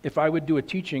if I would do a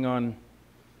teaching on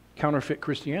counterfeit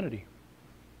Christianity.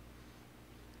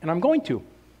 And I'm going to,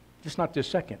 just not this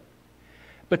second.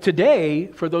 But today,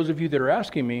 for those of you that are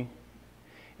asking me,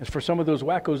 and for some of those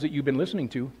wackos that you've been listening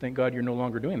to, thank God you're no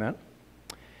longer doing that,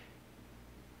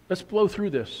 let's blow through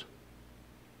this.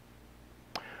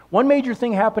 One major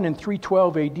thing happened in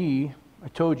 312 AD. I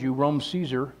told you, Rome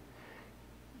Caesar,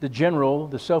 the general,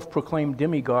 the self-proclaimed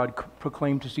demigod,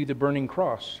 proclaimed to see the burning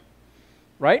cross.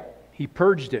 Right? He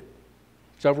purged it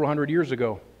several hundred years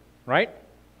ago. Right?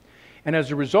 And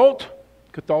as a result,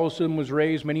 Catholicism was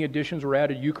raised, many additions were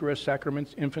added: Eucharist,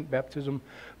 sacraments, infant baptism,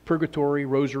 purgatory,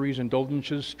 rosaries,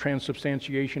 indulgences,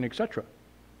 transubstantiation, etc.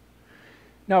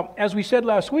 Now, as we said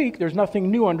last week, there's nothing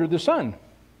new under the sun,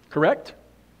 correct?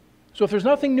 So if there's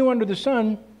nothing new under the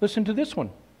sun, listen to this one.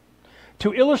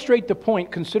 To illustrate the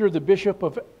point, consider the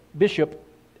Bishop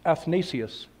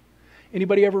Athanasius.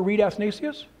 Anybody ever read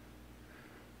Athanasius?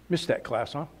 Missed that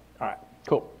class, huh? All right,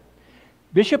 cool.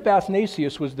 Bishop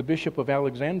Athanasius was the Bishop of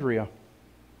Alexandria.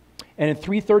 And in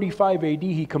 335 AD,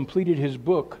 he completed his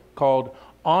book called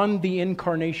On the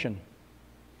Incarnation.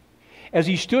 As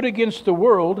he stood against the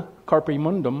world, Carpe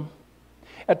Mundum,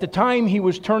 at the time he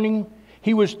was turning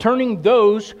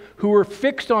those who were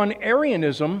fixed on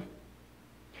Arianism,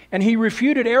 and he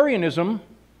refuted Arianism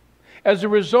as a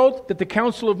result that the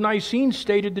Council of Nicene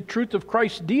stated the truth of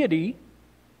Christ's deity,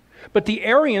 but the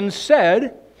Arians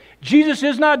said, Jesus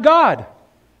is not God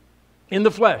in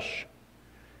the flesh.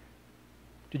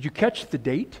 Did you catch the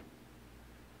date?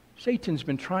 Satan's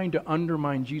been trying to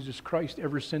undermine Jesus Christ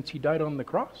ever since he died on the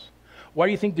cross. Why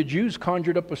do you think the Jews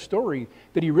conjured up a story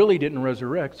that he really didn't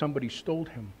resurrect? Somebody stole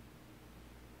him.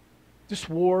 This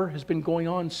war has been going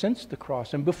on since the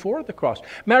cross and before the cross.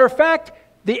 Matter of fact,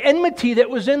 the enmity that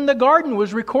was in the garden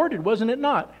was recorded, wasn't it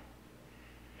not?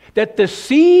 That the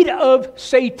seed of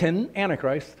Satan,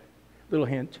 Antichrist, little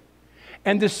hint,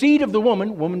 and the seed of the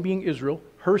woman being Israel,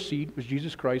 her seed was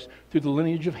Jesus Christ, through the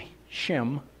lineage of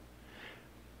Shem,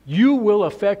 you will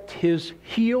affect his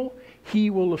heel, he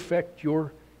will affect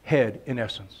your head, in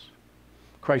essence.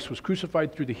 Christ was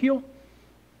crucified through the heel.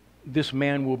 This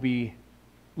man will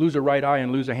lose a right eye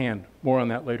and lose a hand. More on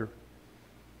that later.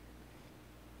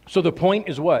 So the point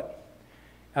is what?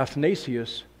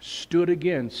 Athanasius stood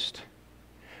against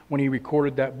when he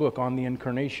recorded that book on the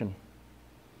Incarnation.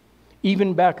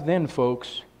 Even back then,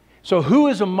 folks. So who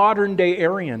is a modern day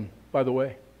Arian, by the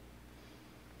way?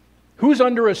 Who's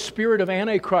under a spirit of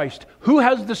Antichrist? Who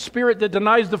has the spirit that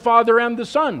denies the Father and the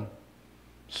Son?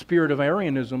 Spirit of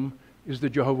Arianism is the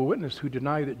Jehovah's Witness who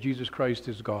deny that Jesus Christ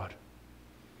is God. Do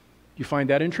you find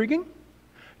that intriguing?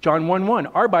 John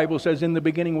 1:1. Our Bible says, in the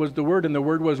beginning was the Word, and the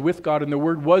Word was with God, and the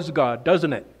Word was God,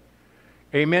 doesn't it?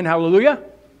 Amen, hallelujah.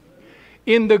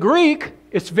 In the Greek,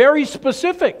 it's very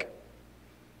specific.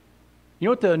 You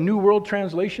know what the New World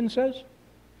Translation says?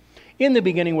 In the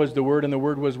beginning was the Word, and the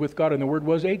Word was with God, and the Word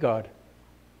was a God.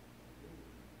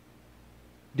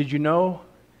 Did you know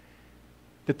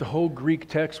that the whole Greek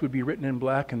text would be written in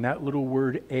black, and that little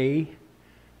word a,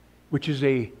 which is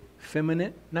a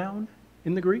feminine noun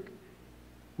in the Greek,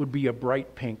 would be a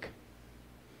bright pink?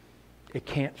 It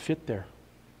can't fit there.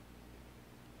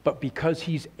 But because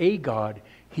He's a God,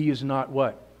 He is not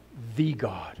what? The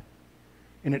God.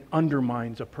 And it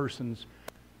undermines a person's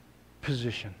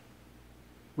position,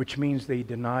 which means they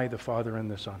deny the Father and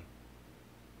the Son.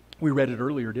 We read it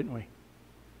earlier, didn't we?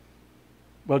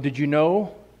 Well, did you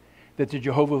know that the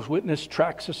Jehovah's Witness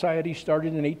Tract Society started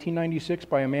in 1896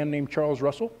 by a man named Charles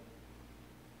Russell?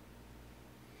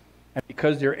 And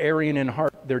because they're Aryan in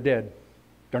heart, they're dead.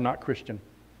 They're not Christian,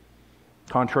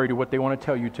 contrary to what they want to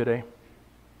tell you today.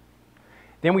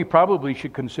 Then we probably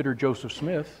should consider Joseph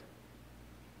Smith.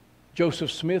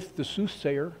 Joseph Smith, the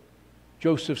soothsayer,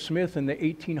 Joseph Smith in the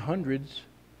 1800s,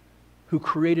 who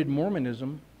created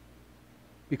Mormonism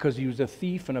because he was a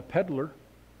thief and a peddler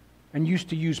and used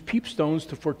to use peepstones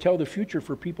to foretell the future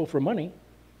for people for money,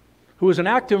 who was an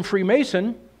active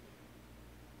Freemason,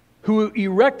 who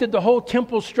erected the whole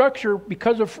temple structure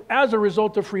as a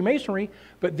result of Freemasonry,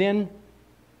 but then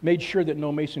made sure that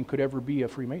no Mason could ever be a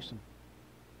Freemason,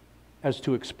 as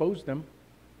to expose them.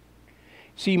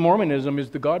 See, Mormonism is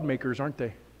the God makers, aren't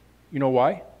they? You know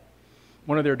why?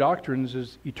 One of their doctrines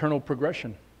is eternal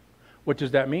progression. What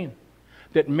does that mean?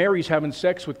 That Mary's having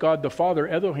sex with God the Father,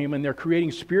 Elohim, and they're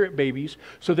creating spirit babies,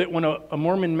 so that when a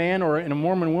Mormon man or a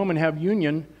Mormon woman have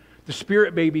union, the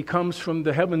spirit baby comes from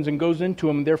the heavens and goes into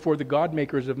them, and therefore the God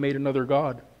makers have made another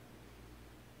God.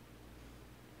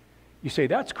 You say,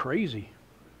 that's crazy.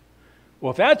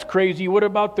 Well, if that's crazy, what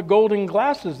about the golden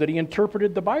glasses that he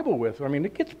interpreted the Bible with? I mean,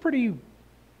 it gets pretty...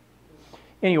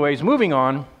 Anyways, moving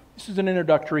on. This is an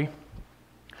introductory.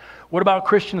 What about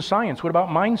Christian Science? What about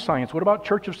mind science? What about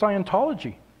Church of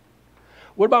Scientology?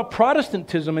 What about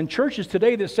Protestantism and churches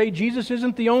today that say Jesus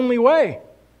isn't the only way?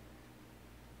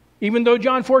 Even though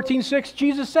John 14:6,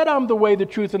 Jesus said, I'm the way, the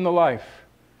truth, and the life.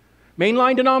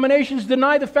 Mainline denominations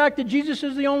deny the fact that Jesus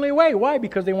is the only way. Why?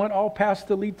 Because they want all paths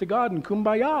to lead to God and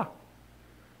kumbaya.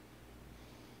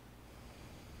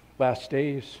 Last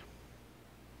days.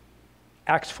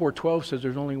 Acts 4:12 says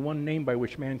there's only one name by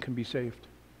which man can be saved.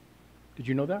 Did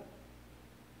you know that?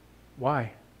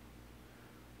 Why?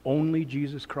 Only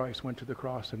Jesus Christ went to the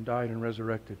cross and died and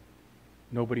resurrected.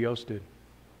 Nobody else did.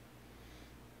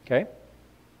 Okay?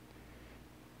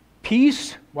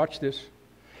 Peace, watch this.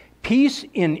 Peace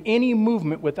in any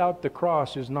movement without the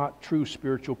cross is not true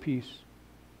spiritual peace.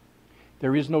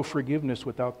 There is no forgiveness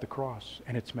without the cross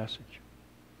and its message.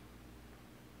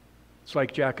 It's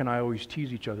like Jack and I always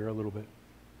tease each other a little bit.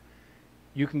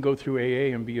 You can go through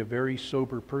AA and be a very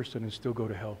sober person and still go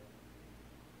to hell.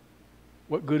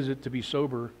 What good is it to be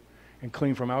sober and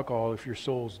clean from alcohol if your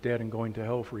soul's dead and going to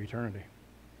hell for eternity?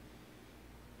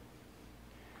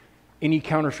 Any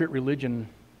counterfeit religion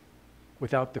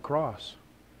without the cross,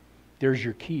 there's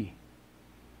your key.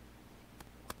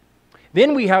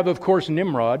 Then we have, of course,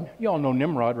 Nimrod. You all know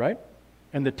Nimrod, right?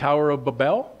 And the Tower of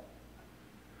Babel.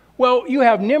 Well, you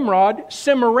have Nimrod,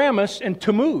 Semiramis, and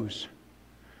Tammuz.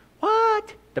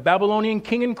 What? The Babylonian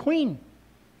king and queen.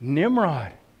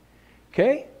 Nimrod.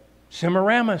 Okay?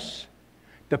 Semiramis.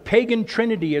 The pagan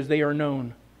trinity as they are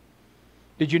known.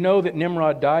 Did you know that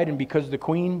Nimrod died, and because the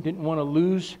queen didn't want to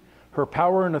lose her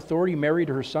power and authority, married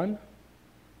her son?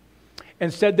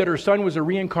 And said that her son was a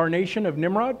reincarnation of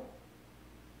Nimrod?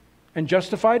 And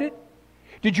justified it?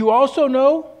 Did you also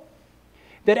know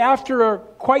that after a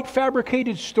quite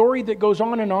fabricated story that goes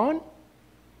on,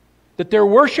 that their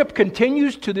worship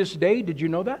continues to this day? Did you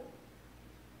know that?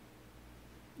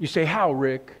 You say, how,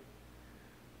 Rick?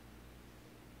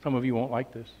 Some of you won't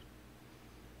like this.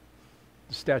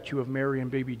 The statue of Mary and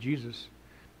baby Jesus,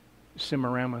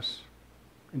 Semiramis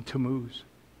and Tammuz.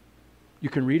 You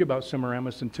can read about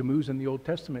Semiramis and Tammuz in the Old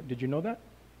Testament. Did you know that?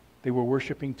 They were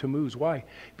worshiping Tammuz. Why?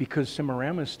 Because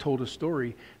Semiramis told a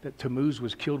story that Tammuz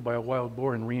was killed by a wild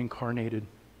boar and reincarnated.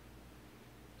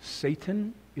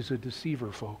 Satan is a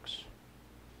deceiver, folks.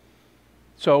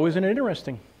 So, isn't it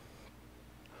interesting?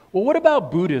 Well, what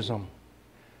about Buddhism?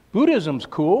 Buddhism's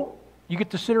cool. You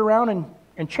get to sit around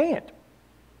and chant.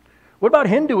 What about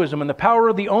Hinduism and the power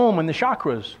of the Om and the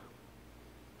chakras?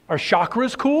 Are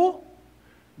chakras cool?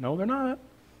 No, they're not.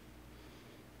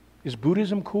 Is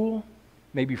Buddhism cool?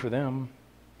 Maybe for them.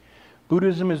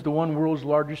 Buddhism is the one world's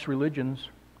largest religions,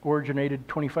 originated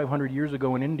 2,500 years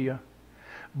ago in India.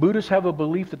 Buddhists have a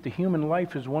belief that the human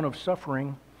life is one of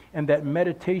suffering and that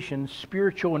meditation,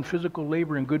 spiritual and physical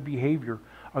labor, and good behavior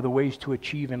are the ways to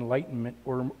achieve enlightenment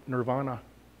or nirvana.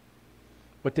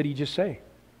 What did he just say?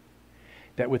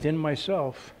 That within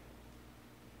myself,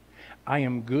 I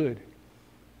am good.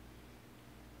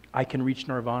 I can reach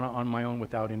nirvana on my own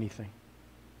without anything.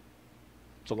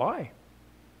 It's a lie.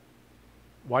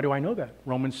 Why do I know that?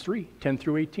 Romans 3, 10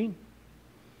 through 18.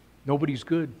 Nobody's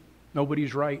good.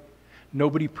 Nobody's right.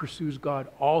 Nobody pursues God.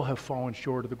 All have fallen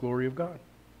short of the glory of God.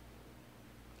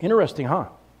 Interesting, huh?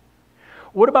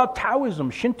 What about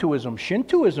Taoism, Shintoism?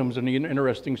 Shintoism is an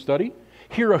interesting study.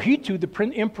 Hirohito,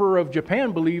 the emperor of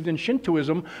Japan, believed in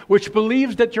Shintoism, which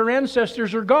believes that your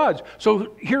ancestors are gods. So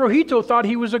Hirohito thought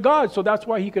he was a god, so that's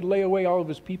why he could lay away all of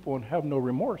his people and have no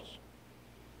remorse.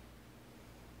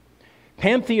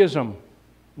 Pantheism,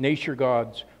 nature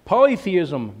gods.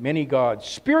 Polytheism, many gods.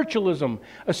 Spiritualism,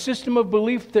 a system of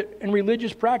belief and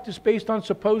religious practice based on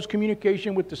supposed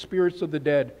communication with the spirits of the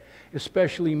dead,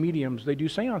 especially mediums. They do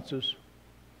seances,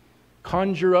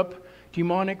 conjure up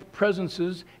demonic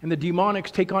presences, and the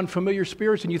demonics take on familiar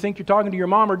spirits, and you think you're talking to your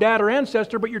mom or dad or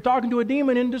ancestor, but you're talking to a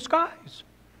demon in disguise.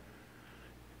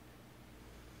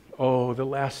 Oh, the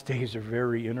last days are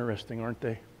very interesting, aren't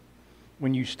they?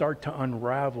 When you start to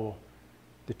unravel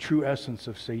the true essence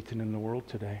of Satan in the world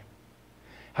today.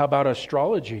 How about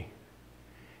astrology?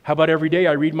 How about every day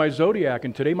I read my zodiac,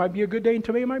 and today might be a good day and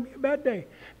today might be a bad day?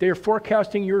 They are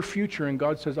forecasting your future, and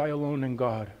God says, I alone am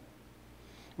God.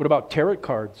 What about tarot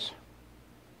cards?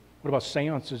 What about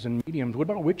seances and mediums? What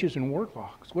about witches and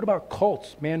warlocks? What about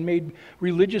cults, man-made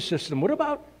religious system? What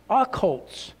about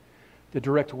occults, the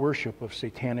direct worship of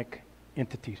satanic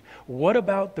entities? What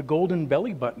about the golden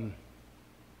belly button?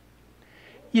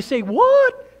 You say,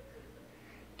 what?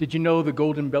 Did you know the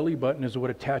golden belly button is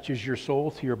what attaches your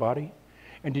soul to your body?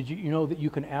 And did you know that you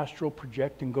can astral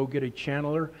project and go get a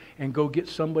channeler and go get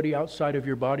somebody outside of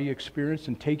your body experience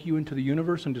and take you into the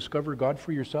universe and discover God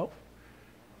for yourself?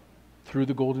 Through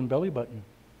the golden belly button.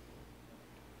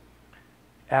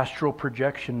 Astral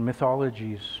projection,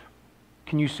 mythologies.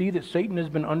 Can you see that Satan has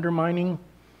been undermining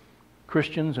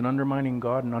Christians and undermining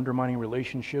God and undermining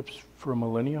relationships for a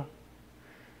millennia?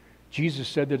 Jesus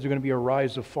said there's going to be a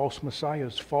rise of false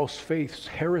messiahs, false faiths,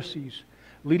 heresies,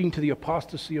 leading to the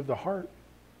apostasy of the heart.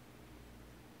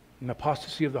 And the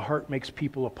apostasy of the heart makes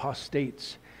people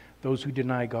apostates, those who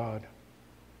deny God.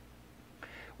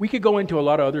 We could go into a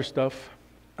lot of other stuff,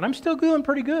 and I'm still doing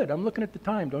pretty good. I'm looking at the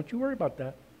time. Don't you worry about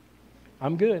that.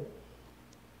 I'm good.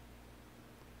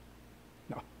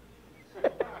 No.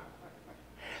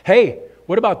 Hey,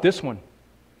 what about this one?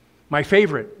 My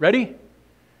favorite. Ready?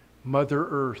 Mother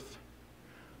Earth.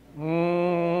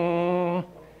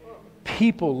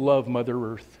 People love Mother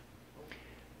Earth.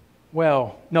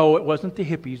 Well, no, it wasn't the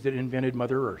hippies that invented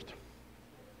Mother Earth.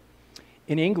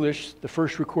 In English, the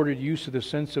first recorded use of the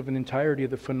sense of an entirety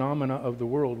of the phenomena of the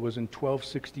world was in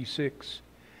 1266.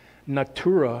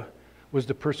 Natura was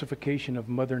the personification of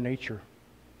Mother Nature,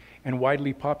 and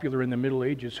widely popular in the Middle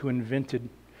Ages. Who invented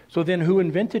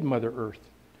Mother Earth?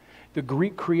 The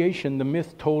Greek creation, the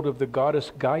myth told of the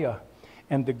goddess Gaia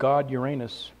and the god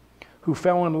Uranus, who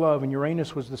fell in love, and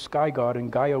Uranus was the sky god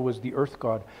and Gaia was the earth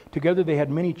god. Together they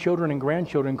had many children and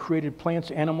grandchildren, created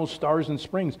plants, animals, stars, and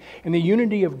springs. And the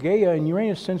unity of Gaia and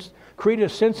Uranus created a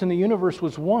sense in the universe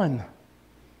was one.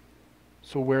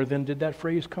 So where then did that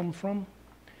phrase come from?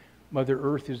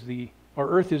 Earth is the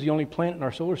only planet in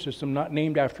our solar system not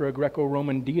named after a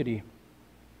Greco-Roman deity.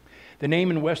 The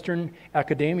name in Western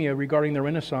academia regarding the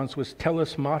Renaissance was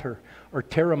Tellus Mater, or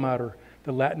Terra Mater,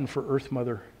 the Latin for Earth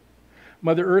Mother.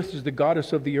 Mother Earth is the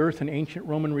goddess of the earth in ancient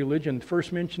Roman religion,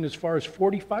 first mentioned as far as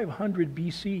 4500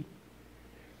 BC.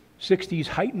 60s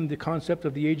heightened the concept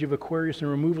of the age of Aquarius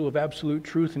and removal of absolute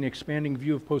truth and the expanding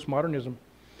view of postmodernism.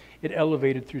 It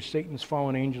elevated through Satan's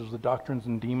fallen angels the doctrines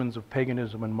and demons of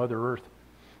paganism and Mother Earth,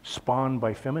 spawned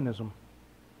by feminism.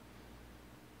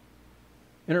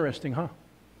 Interesting, huh?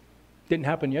 Didn't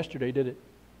happen yesterday, did it?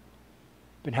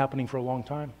 Been happening for a long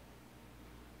time.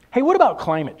 Hey, what about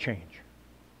climate change?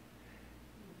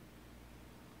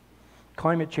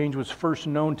 Climate change was first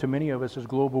known to many of us as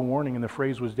global warming, and the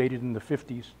phrase was dated in the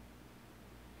 50s.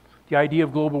 The idea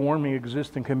of global warming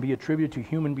exists and can be attributed to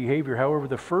human behavior. However,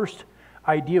 the first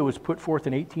idea was put forth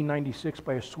in 1896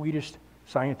 by a Swedish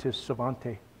scientist,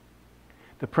 Svante.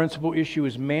 The principal issue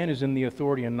is man is in the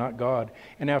authority and not God.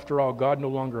 And after all, God no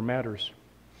longer matters,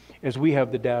 as we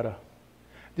have the data.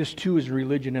 This too is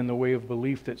religion in the way of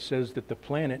belief that says that the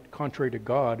planet, contrary to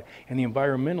God, and the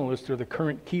environmentalists are the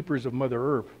current keepers of Mother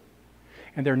Earth.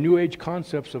 and their New Age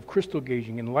concepts of crystal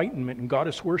gazing, enlightenment, and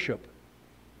goddess worship.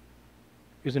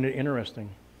 Isn't it interesting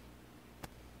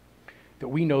that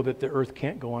we know that the earth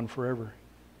can't go on forever?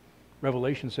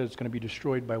 Revelation says it's going to be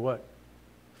destroyed by what?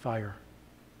 Fire.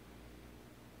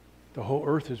 The whole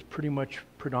earth is pretty much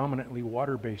predominantly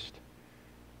water-based,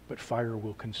 but fire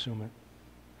will consume it.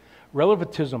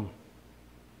 Relativism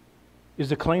is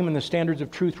the claim in the standards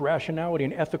of truth, rationality,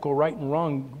 and ethical right and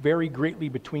wrong vary greatly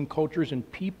between cultures and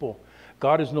people.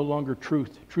 God is no longer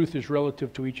truth. Truth is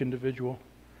relative to each individual.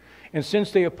 And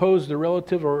since they oppose the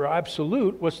relative or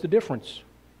absolute, what's the difference?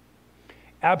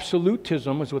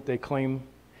 Absolutism is what they claim,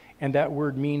 and that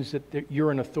word means that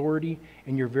you're an authority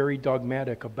and you're very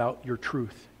dogmatic about your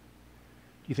truth.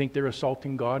 Do you think they're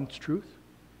assaulting God's truth?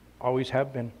 Always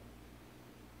have been.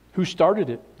 Who started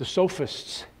it? The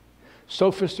sophists.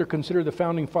 Sophists are considered the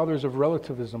founding fathers of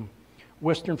relativism,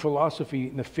 Western philosophy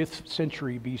in the 5th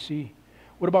century BC.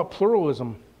 What about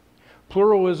pluralism?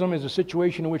 Pluralism is a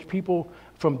situation in which people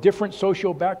from different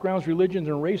social backgrounds, religions,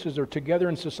 and races are together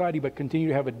in society but continue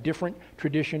to have a different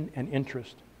tradition and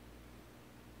interest.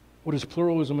 What is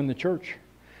pluralism in the church?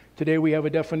 Today we have a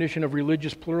definition of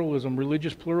religious pluralism.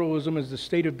 Religious pluralism is the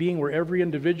state of being where every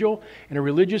individual in a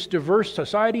religious diverse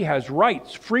society has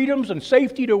rights, freedoms, and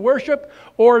safety to worship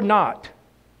or not,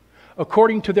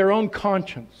 according to their own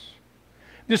conscience.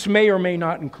 This may or may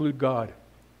not include God.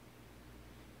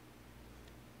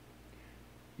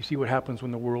 You see what happens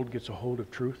when the world gets a hold of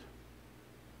truth?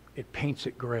 It paints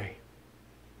it gray.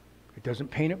 It doesn't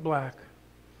paint it black.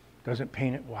 It doesn't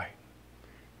paint it white.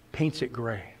 It paints it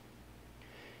gray.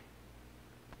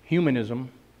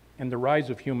 Humanism and the rise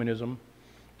of humanism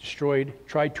tried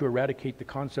to eradicate the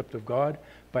concept of God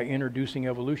by introducing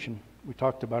evolution. We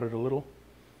talked about it a little.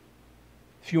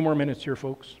 A few more minutes here,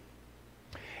 folks.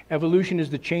 Evolution is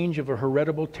the change of a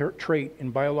heritable trait in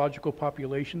biological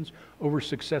populations over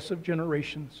successive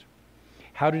generations.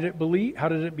 How did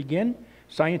it begin?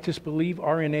 Scientists believe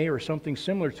RNA or something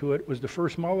similar to it was the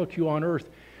first molecule on Earth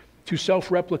to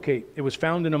self-replicate. It was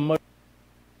found in a mud.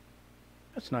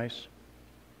 That's nice.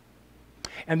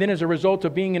 And then as a result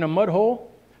of being in a mud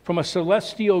hole from a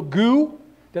celestial goo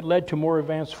that led to more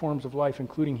advanced forms of life,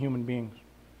 including human beings.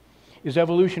 Is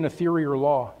evolution a theory or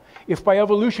law? If by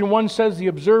evolution one says the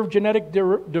observed genetic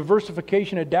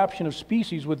diversification adaptation of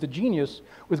species with genus,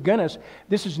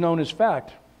 this is known as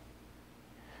fact.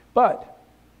 But,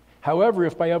 however,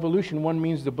 if by evolution one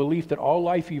means the belief that all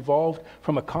life evolved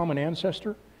from a common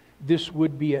ancestor, this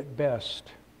would be at best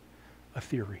a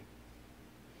theory.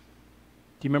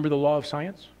 Do you remember the law of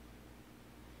science?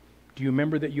 Do you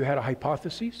remember that you had a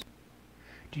hypothesis?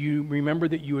 Do you remember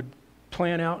that you would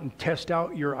plan out and test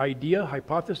out your idea,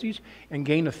 hypotheses, and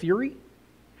gain a theory?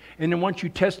 And then once you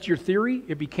test your theory,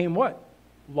 it became what?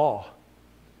 Law.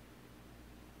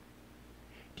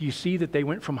 Do you see that they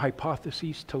went from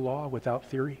hypotheses to law without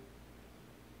theory?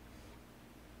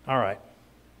 All right.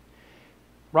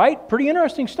 Right? Pretty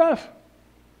interesting stuff.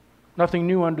 Nothing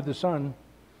new under the sun.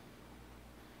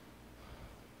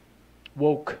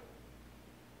 Woke.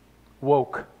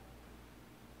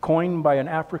 Coined by an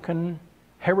African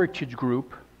heritage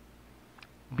group,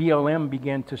 BLM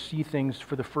began to see things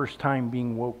for the first time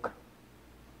being woke.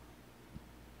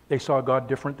 They saw God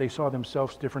different. They saw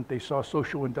themselves different. They saw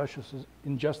social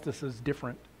injustices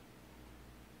different.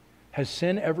 Has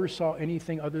sin ever saw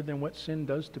anything other than what sin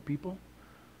does to people?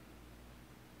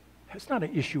 It's not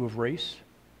an issue of race.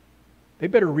 They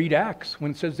better read Acts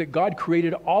when it says that God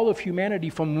created all of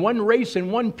humanity from one race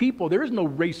and one people. There is no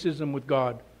racism with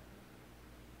God.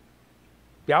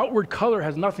 The outward color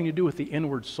has nothing to do with the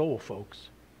inward soul, folks.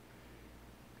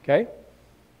 Okay?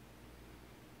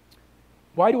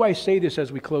 Why do I say this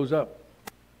as we close up?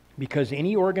 Because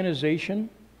any organization,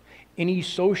 any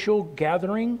social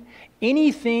gathering,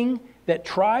 anything that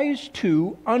tries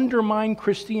to undermine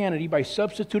Christianity by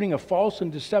substituting a false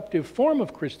and deceptive form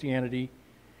of Christianity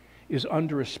is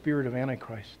under a spirit of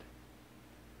Antichrist.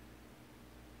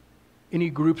 Any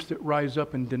groups that rise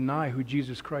up and deny who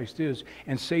Jesus Christ is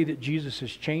and say that Jesus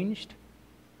has changed,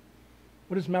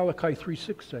 what does Malachi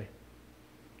 3:6 say?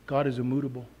 God is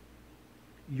immutable.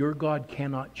 Your God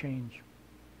cannot change.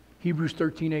 Hebrews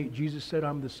 13:8, Jesus said,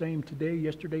 I'm the same today,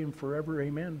 yesterday, and forever.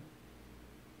 Amen.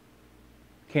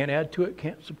 Can't add to it,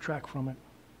 can't subtract from it.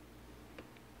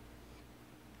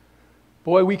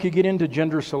 Boy, we could get into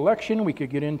gender selection. We could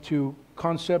get into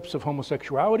concepts of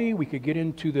homosexuality. We could get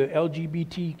into the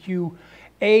LGBTQA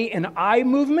and I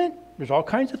movement. There's all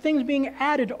kinds of things being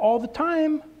added all the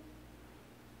time.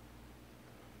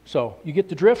 So, you get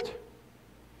the drift?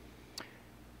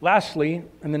 Lastly,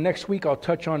 in the next week I'll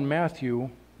touch on Matthew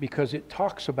because it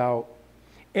talks about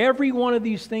Every one of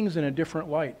these things in a different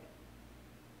light.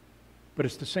 But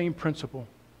it's the same principle.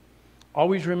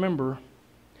 Always remember,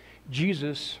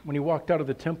 Jesus, when he walked out of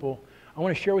the temple, I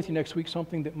want to share with you next week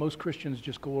something that most Christians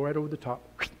just go right over the top.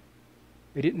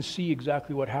 They didn't see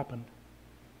exactly what happened.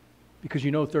 Because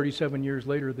 37 years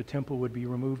later, the temple would be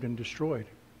removed and destroyed.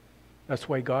 That's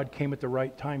why God came at the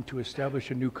right time to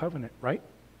establish a new covenant, right?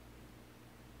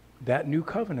 That new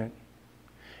covenant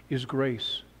is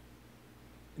grace.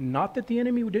 Not that the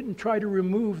enemy didn't try to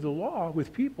remove the law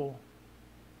with people,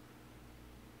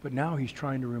 but now he's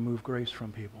trying to remove grace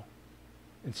from people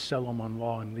and sell them on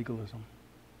law and legalism.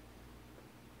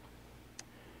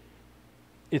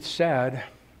 It's sad.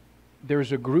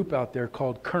 There's a group out there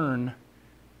called Kern,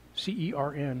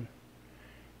 C-E-R-N,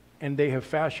 and they have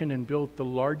fashioned and built the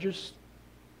largest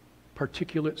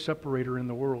particulate separator in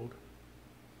the world.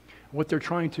 What they're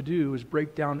trying to do is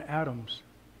break down atoms.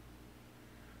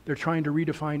 They're trying to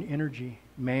redefine energy.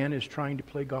 Man is trying to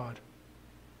play God.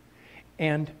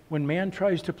 And when man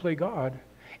tries to play God,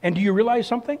 and do you realize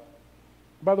something,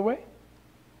 by the way?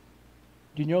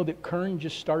 Do you know that Kern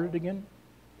just started again,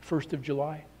 1st of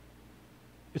July?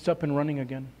 It's up and running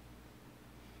again.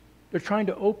 They're trying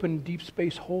to open deep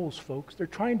space holes, folks. They're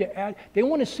trying to add, they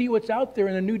want to see what's out there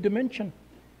in a new dimension.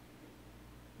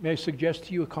 May I suggest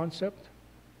to you a concept?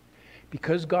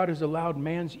 Because God has allowed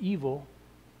man's evil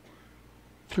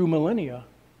through millennia,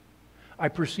 I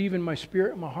perceive in my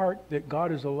spirit and my heart that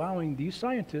God is allowing these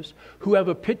scientists who have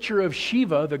a picture of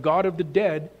Shiva, the god of the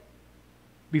dead,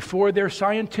 before their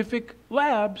scientific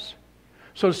labs.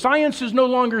 So science is no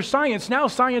longer science. Now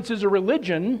science is a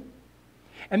religion.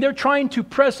 And they're trying to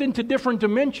press into different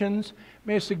dimensions.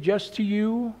 May I suggest to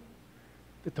you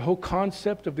that the whole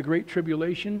concept of the Great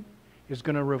Tribulation is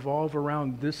going to revolve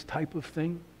around this type of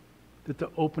thing? That the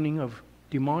opening of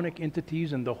demonic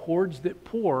entities and the hordes that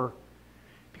pour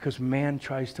because man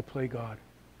tries to play God.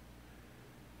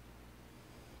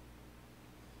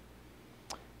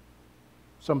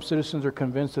 Some citizens are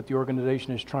convinced that the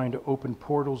organization is trying to open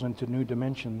portals into new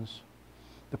dimensions.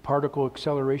 The Particle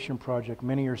Acceleration Project,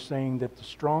 many are saying that the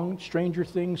Stranger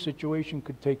Things situation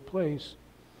could take place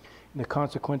and the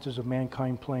consequences of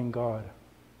mankind playing God.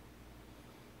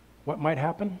 What might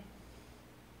happen?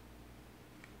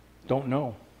 Don't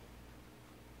know.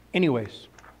 Anyways,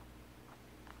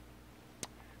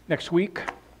 next week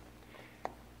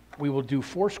we will do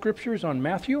 4 scriptures on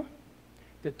Matthew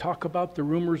that talk about the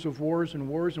rumors of wars and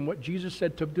what Jesus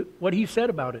said to do, what he said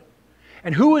about it.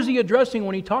 And who was he addressing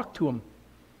when he talked to them?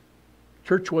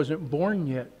 Church wasn't born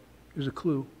yet. There's a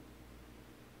clue.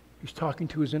 He's talking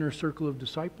to his inner circle of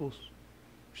disciples.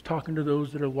 He's talking to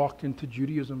those that are locked into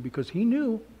Judaism because he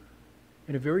knew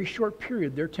in a very short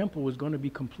period their temple was going to be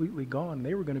completely gone.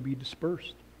 They were going to be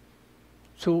dispersed.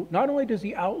 So not only does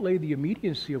he outlay the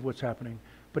immediacy of what's happening,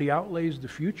 but he outlays the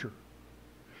future.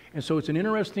 And so it's an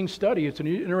interesting study. It's an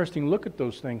interesting look at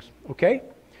those things. Okay?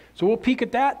 So we'll peek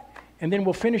at that, and then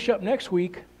we'll finish up next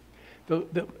week,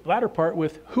 the latter part,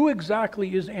 with who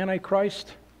exactly is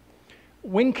Antichrist?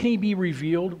 When can he be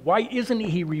revealed? Why isn't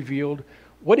he revealed?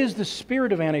 What is the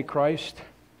spirit of Antichrist?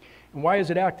 And why is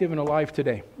it active and alive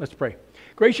today? Let's pray.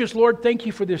 Gracious Lord, thank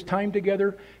you for this time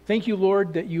together. Thank you,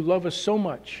 Lord, that you love us so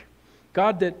much.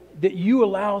 God, that you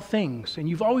allow things, and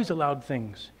you've always allowed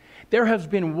things. There have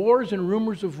been wars and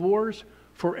rumors of wars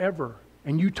forever.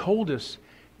 And you told us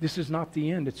this is not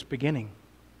the end, it's beginning.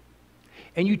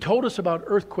 And you told us about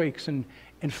earthquakes and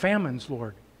famines,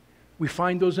 Lord. We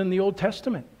find those in the Old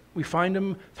Testament. We find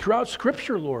them throughout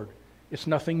Scripture, Lord. It's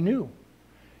nothing new.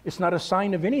 It's not a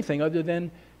sign of anything other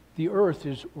than the earth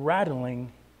is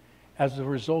rattling as a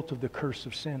result of the curse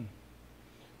of sin.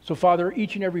 So, Father,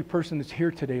 each and every person that's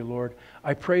here today, Lord,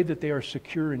 I pray that they are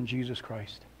secure in Jesus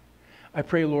Christ. I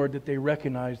pray, Lord, that they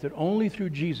recognize that only through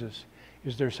Jesus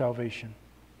is their salvation.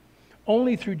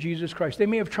 Only through Jesus Christ. They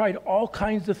may have tried all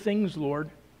kinds of things, Lord,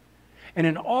 and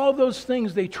in all those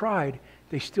things they tried,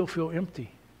 they still feel empty.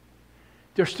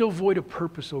 They're still void of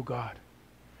purpose, oh God.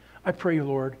 I pray,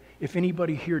 Lord, if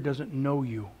anybody here doesn't know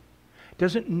you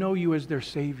as their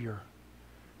Savior,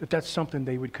 that's something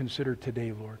they would consider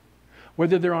today, Lord.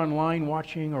 Whether they're online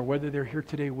watching or whether they're here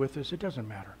today with us, it doesn't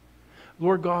matter.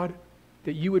 Lord God,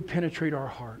 that you would penetrate our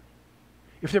heart.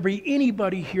 If there be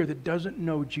anybody here that doesn't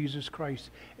know Jesus Christ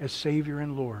as Savior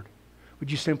and Lord, would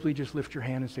you simply just lift your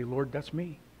hand and say, Lord, that's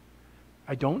me.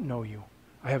 I don't know you.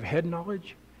 I have head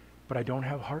knowledge, but I don't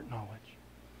have heart knowledge.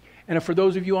 And for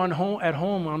those of you at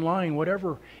home, online,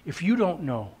 whatever, if you don't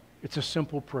know, it's a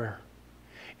simple prayer.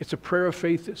 It's a prayer of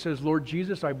faith that says, Lord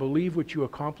Jesus, I believe what you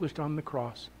accomplished on the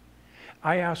cross.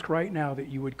 I ask right now that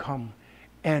you would come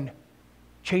and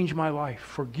change my life.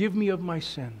 Forgive me of my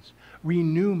sins.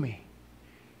 Renew me.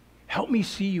 Help me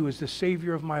see you as the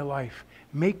Savior of my life.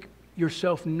 Make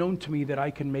yourself known to me that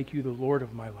I can make you the Lord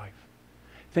of my life.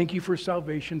 Thank you for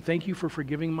salvation. Thank you for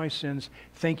forgiving my sins.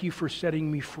 Thank you for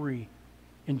setting me free.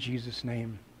 In Jesus'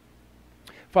 name.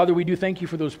 Father, we do thank you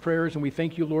for those prayers, and we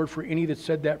thank you, Lord, for any that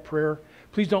said that prayer.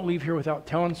 Please don't leave here without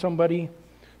telling somebody.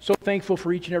 So thankful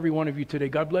for each and every one of you today.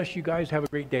 God bless you guys. Have a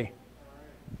great day.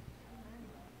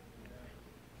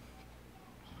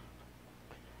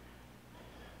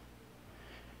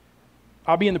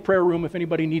 I'll be in the prayer room if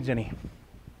anybody needs any.